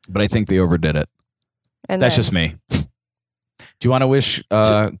 but I think they overdid it. And that's just me. Do you want to wish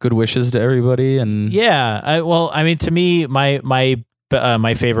good wishes to everybody? And yeah, to me,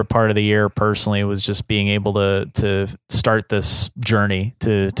 my favorite part of the year personally was just being able to start this journey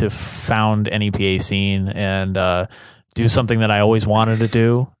to found NEPA Scene and do something that I always wanted to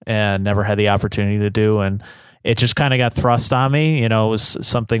do and never had the opportunity to do, and it just kind of got thrust on me. It was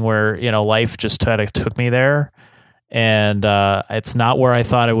something where life just kind of took me there, and it's not where I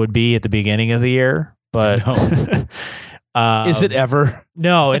thought it would be at the beginning of the year, but. No. Is it ever?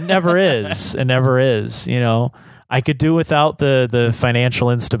 No, it never is. It never is. I could do without the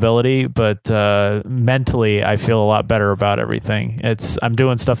financial instability, but mentally, I feel a lot better about everything. I'm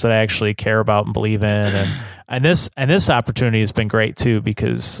doing stuff that I actually care about and believe in, and this opportunity has been great too,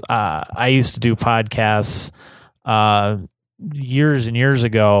 because I used to do podcasts years and years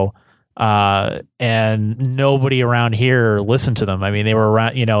ago. And nobody around here listened to them. I mean, they were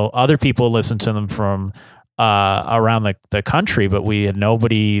around. Other people listened to them from. Around the country, but we had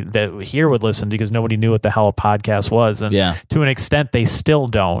nobody that here would listen, because nobody knew what the hell a podcast was. And to an extent, they still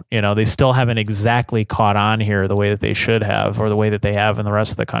don't. They still haven't exactly caught on here the way that they should have, or the way that they have in the rest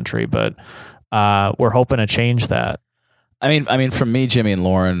of the country. But we're hoping to change that. I mean, for me, Jimmy and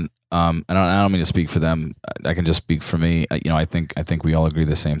Lauren, I don't mean to speak for them. I can just speak for me. I think we all agree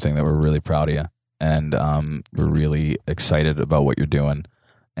the same thing, that we're really proud of you, and we're really excited about what you're doing.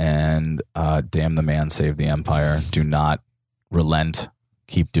 And damn the man, save the empire. Do not relent.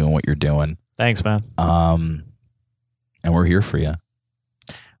 Keep doing what you're doing. Thanks, man. And we're here for you.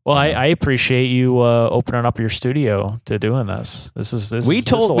 Well, I appreciate you opening up your studio to doing this. We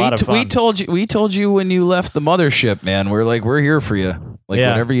told you when you left the mothership, man. We're here for you.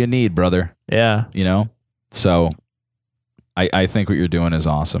 Whatever you need, brother. Yeah. So I think what you're doing is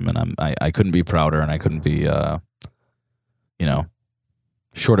awesome, and I couldn't be prouder, and I couldn't be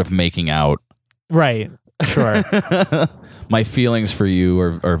short of making out. Right. Sure. My feelings for you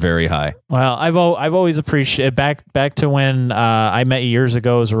are very high. Well, I've always appreciated back to when I met you years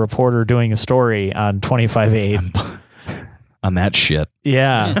ago as a reporter doing a story on 25/8. On that shit.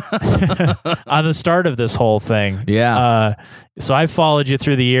 Yeah. On the start of this whole thing. Yeah. So I've followed you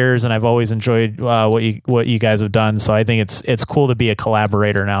through the years, and I've always enjoyed what you guys have done. So I think it's cool to be a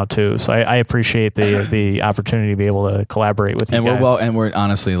collaborator now too. So I appreciate the opportunity to be able to collaborate with you and guys. We're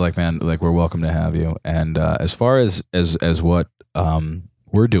honestly we're welcome to have you. And as far as what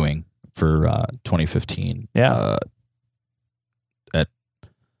we're doing for 2015, at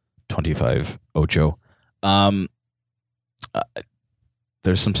 25 Ocho,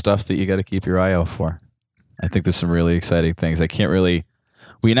 there's some stuff that you got to keep your eye out for. I think there's some really exciting things.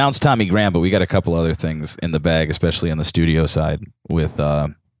 We announced Tommy Graham, but we got a couple other things in the bag, especially on the studio side with,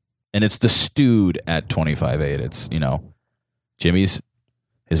 and it's the stewed at 25/8. It's, Jimmy's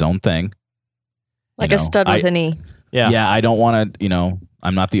his own thing. Like a stud with an E. Yeah. Yeah. I don't want to,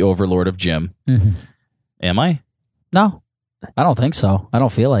 I'm not the overlord of Jim. Mm-hmm. Am I? No, I don't think so. I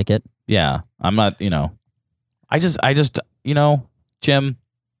don't feel like it. Yeah. I'm not, I just, Jim,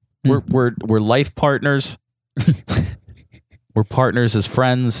 We're life partners. We're partners as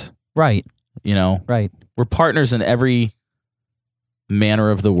friends. Right. You know, Right. we're partners in every manner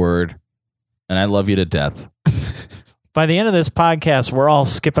of the word, and I love you to death. By the end of this podcast, we're all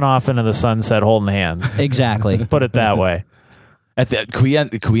skipping off into the sunset holding hands. Exactly. Put it that way. Can we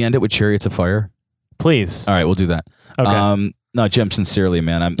end it with Chariots of Fire? Please. All right, we'll do that. Okay. No, Jim, sincerely,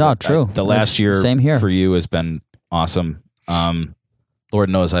 man. True. The last year Same here. for you has been awesome. Lord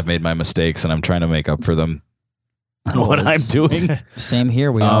knows I've made my mistakes, and I'm trying to make up for them. What I'm doing. Same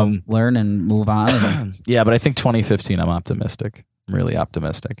here. We all learn and move on. And Yeah, but I think 2015, I'm optimistic. I'm really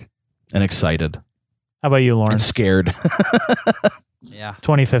optimistic and excited How about you, Lauren? and scared. yeah.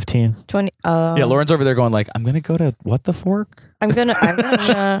 2015. 20. Yeah, Lauren's over there going like, I'm going to go to What the Fork? I'm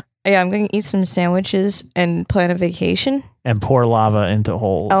gonna eat some sandwiches and plan a vacation. And pour lava into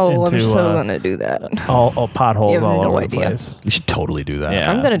holes. Oh, into, I'm still gonna do that. all potholes You have all no over idea. the place. You should totally do that. Yeah.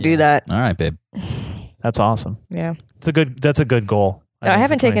 I'm gonna do that. All right, babe. That's awesome. Yeah. That's a good goal. I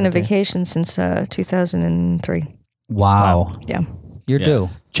haven't think taken a 2015. vacation since 2003. Wow. Yeah. You're Yeah. due.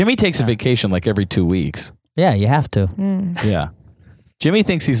 Jimmy takes a vacation like every 2 weeks. Yeah, you have to. Mm. Yeah. Jimmy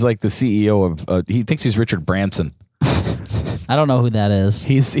thinks he's like the CEO of, he thinks he's Richard Branson. I don't know who that is.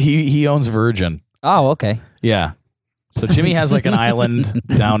 He owns Virgin. Oh, okay. Yeah. So Jimmy has like an island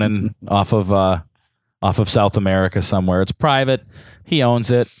down off of South America somewhere. It's private. He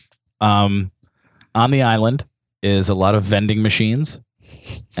owns it. On the island is a lot of vending machines,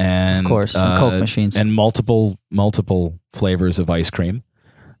 and Of course, and Coke machines. and multiple flavors of ice cream,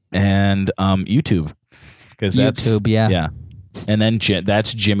 and YouTube, because that's YouTube, yeah. yeah, and then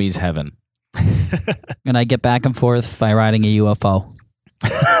that's Jimmy's heaven. And I get back and forth by riding a UFO.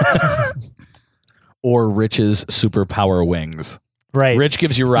 Or Rich's superpower wings. Right. Rich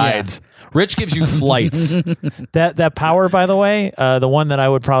gives you rides. Rich gives you flights. That power, by the way, the one that I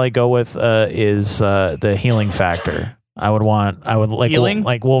would probably go with is the healing factor. I would like Healing?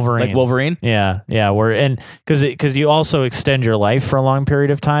 like Wolverine. Like Wolverine? Yeah, because you also extend your life for a long period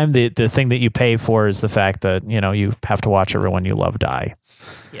of time. The thing that you pay for is the fact that you have to watch everyone you love die.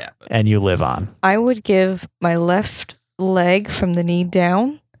 Yeah. And you live on. I would give my left leg from the knee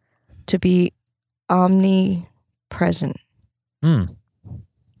down to be omnipresent, Hmm.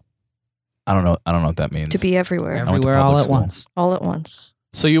 I don't know what that means. to be everywhere, went to Everywhere all public at school. once. all at once.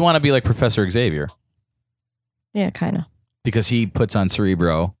 So you want to be like Professor Xavier Yeah, kind of. because he puts on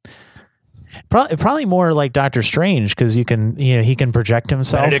Cerebro. Probably more like Doctor Strange because he can project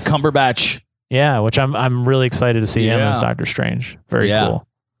himself. Benedict Cumberbatch. Yeah, which I'm really excited to see him Yeah. as Doctor Strange. Very Yeah. cool.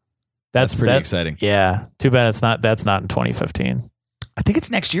 That's pretty exciting. Yeah. Too bad that's not in 2015. I think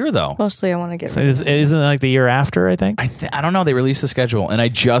it's next year though. Mostly, I want to get So rid isn't it like the year after? I think. I don't know. They released the schedule, and I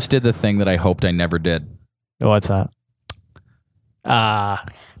just did the thing that I hoped I never did. What's that?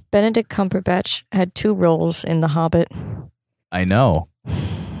 Benedict Cumberbatch had 2 roles in The Hobbit. I know.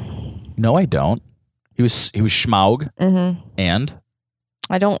 No, I don't. He was Schmaug Mm-hmm. and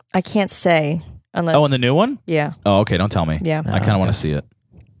I can't say unless. in the new one. Yeah, Oh, okay. Don't tell me. yeah. I kind of want to see it.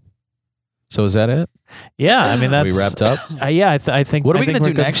 So is that it? Yeah, I mean that's we wrapped up. yeah, I think. What are we going going to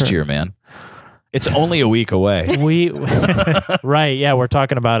to do next year, man? It's only a week away. We right, yeah, we're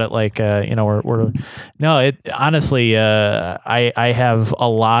talking about it like we're no. It honestly, I have a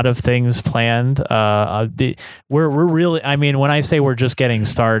lot of things planned. We're really. I mean, when I say we're just getting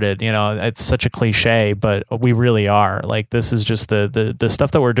started, it's such a cliche, but we really are. Like this is just the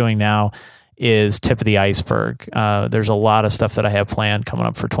stuff that we're doing now is tip of the iceberg. There's a lot of stuff that I have planned coming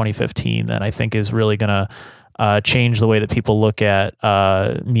up for 2015 that I think is really going to change the way that people look at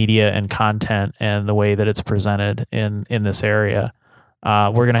media and content and the way that it's presented in this area.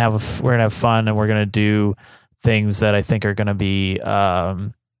 We're gonna have fun, and we're gonna do things that I think are gonna be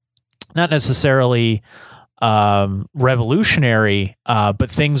not necessarily revolutionary, but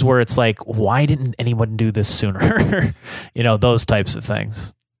things where it's like, why didn't anyone do this sooner? Those types of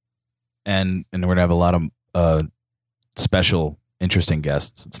things. And we're going to have a lot of special, interesting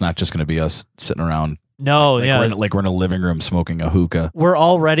guests. It's not just going to be us sitting around. No, Like yeah. we're in a living room smoking a hookah. We're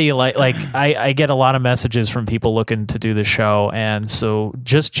already like I get a lot of messages from people looking to do the show, and so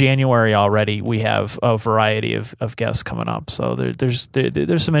just January already we have a variety of guests coming up. So there's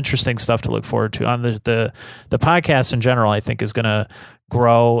some interesting stuff to look forward to on the podcast in general. I think is going to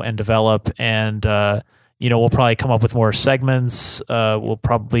grow and develop, and we'll probably come up with more segments. We'll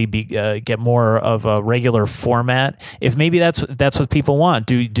probably be get more of a regular format. If maybe that's what people want.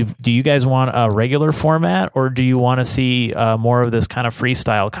 Do you guys want a regular format, or do you want to see more of this kind of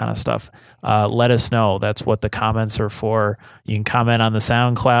freestyle kind of stuff? Let us know. That's what the comments are for. You can comment on the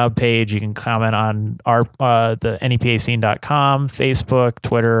SoundCloud page. You can comment on our the NEPAscene.com, Facebook,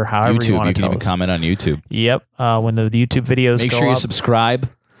 Twitter, however YouTube. you want to can tell even us. comment on YouTube. Yep. When the YouTube videos Make go sure you up. subscribe.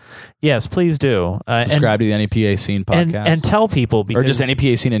 Yes, please do. Subscribe to the NEPA Scene podcast. and tell people, because or just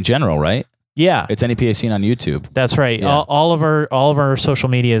NEPA Scene in general, right? Yeah, It's NEPA Scene on YouTube. that's right. Yeah. All of our social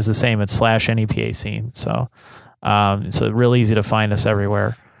media is the same. It's /NEPA Scene. So real easy to find us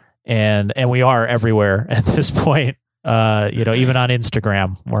everywhere, and we are everywhere at this point. Even on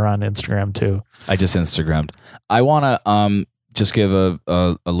Instagram, we're on Instagram too. I just Instagrammed. I want to just give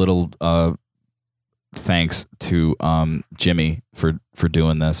a little thanks to Jimmy for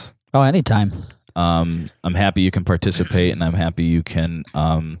doing this. Oh, anytime. I'm happy you can participate, and I'm happy you can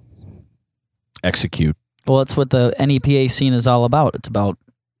execute. Well, that's what the NEPA scene is all about. It's about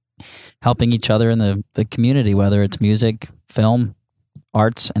helping each other in the community, whether it's music, film,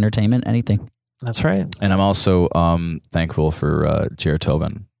 arts, entertainment, anything. That's right. And I'm also thankful for Jared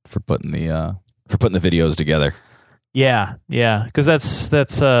Tobin for putting the videos together. Yeah, because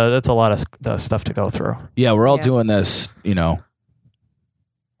that's a lot of stuff to go through. Yeah, we're all Yeah. doing this,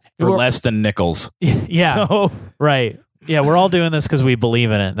 for We're- less than nickels. Yeah, So, right. Yeah, we're all doing this because we believe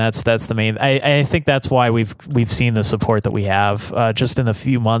in it. And that's the main. I think that's why we've seen the support that we have just in the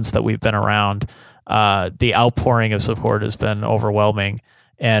few months that we've been around. The outpouring of support has been overwhelming,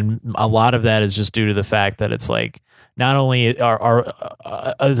 and a lot of that is just due to the fact that it's like not only are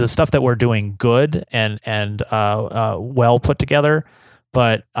the stuff that we're doing good and well put together,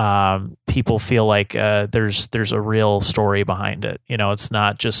 but people feel like there's a real story behind it. It's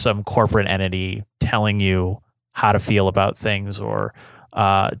not just some corporate entity telling you how to feel about things or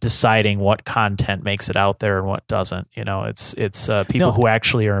deciding what content makes it out there and what doesn't. It's people who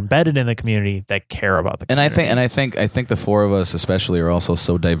actually are embedded in the community that care about the community. and I think the four of us especially are also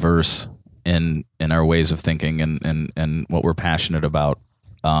so diverse in our ways of thinking and what we're passionate about,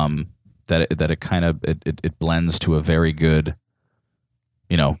 that it kind of it blends to a very good,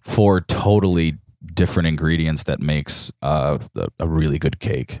 four totally different ingredients that makes a really good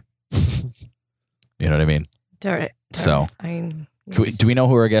cake. You know what I mean? So, do we know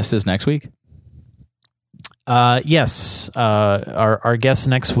who our guest is next week? Yes. Our guest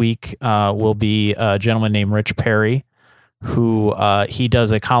next week will be a gentleman named Rich Perry, who he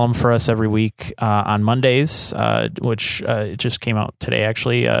does a column for us every week on Mondays, which just came out today,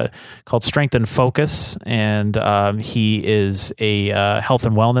 actually, called Strength and Focus. And he is a health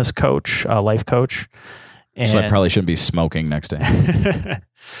and wellness coach, life coach. And So I probably shouldn't be smoking next to him.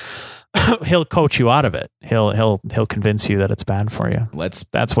 he'll coach you out of it. He'll convince you that it's bad for you.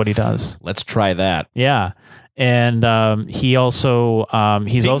 That's what he does. Let's try that. Yeah. And he also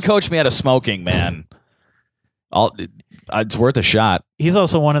He can coach me out of smoking, man. It's worth a shot. he's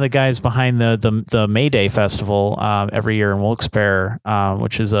also one of the guys behind the May Day Festival every year in Wilkes-Barre,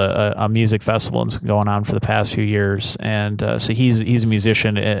 which is a music festival and it's been going on for the past few years. And so he's a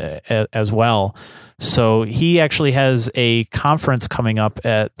musician as well. So he actually has a conference coming up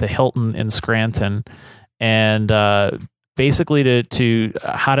at the Hilton in Scranton, and basically to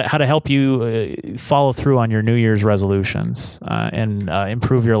how to help you follow through on your New Year's resolutions and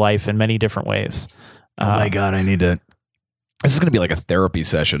improve your life in many different ways. Oh my God, I need to. This is going to be like a therapy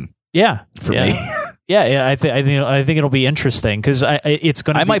session. Yeah, for me. Yeah. I think it'll be interesting because it's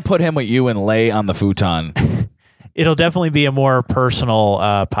going to. I might put him with you and lay on the futon. It'll definitely be a more personal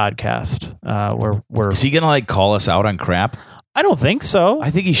podcast. Where Is he going to like call us out on crap? I don't think so. I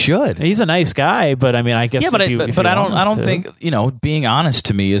think he should. He's a nice guy, but I mean, I guess. Yeah, but if I want us don't to. think being honest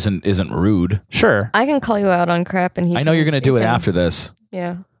to me isn't rude. Sure. I can call you out on crap, and I know you're going to do it after this.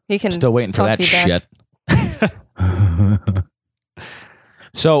 Yeah, he can. Still waiting for talk that you back. shit.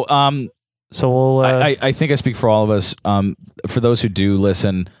 So, So we'll. I think I speak for all of us. For those who do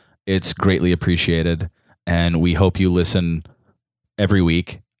listen, it's greatly appreciated, and we hope you listen every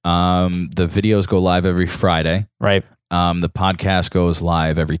week. The videos go live every Friday. right. The podcast goes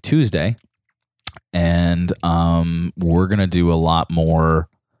live every Tuesday, and we're gonna do a lot more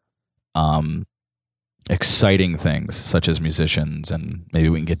exciting things, such as musicians, and maybe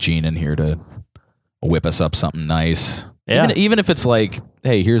we can get Gene in here to whip us up something nice. Yeah. Even if it's like,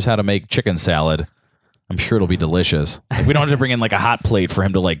 hey, here's how to make chicken salad. I'm sure it'll be delicious. Like, we don't have to bring in like a hot plate for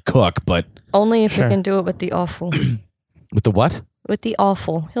him to like cook, but Only if Sure. we can do it with the awful. with the what? With the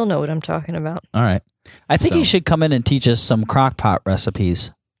awful, he'll know what I'm talking about. All right. I think So- he should come in and teach us some crock pot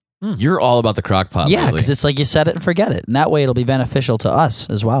recipes. You're all about the crock pot. Yeah, lately. because it's like you set it and forget it, and that way it'll be beneficial to us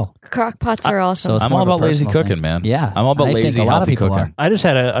as well. Crock pots are awesome. So it's I'm more all of a about lazy personal cooking, thing. man. Yeah, I'm all about I think lazy, a lot of healthy people cooking. I just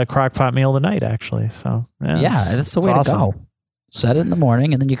had a crock pot meal tonight, actually. So Yeah, it's- that's the it's way awesome. to go. Set it in the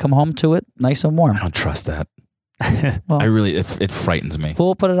morning, and then you come home to it nice and warm. I don't trust that. Well, I really, it frightens me.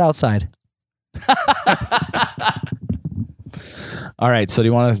 we'll put it outside. All right. So do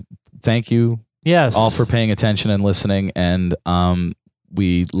you want to thank you Yes. all for paying attention and listening? And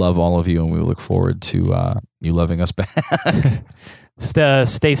we love all of you, and we look forward to you loving us back.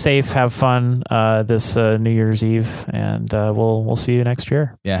 Stay safe, have fun this New Year's Eve, and we'll see you next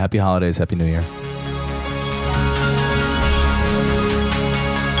year. Yeah. Happy holidays. Happy New Year.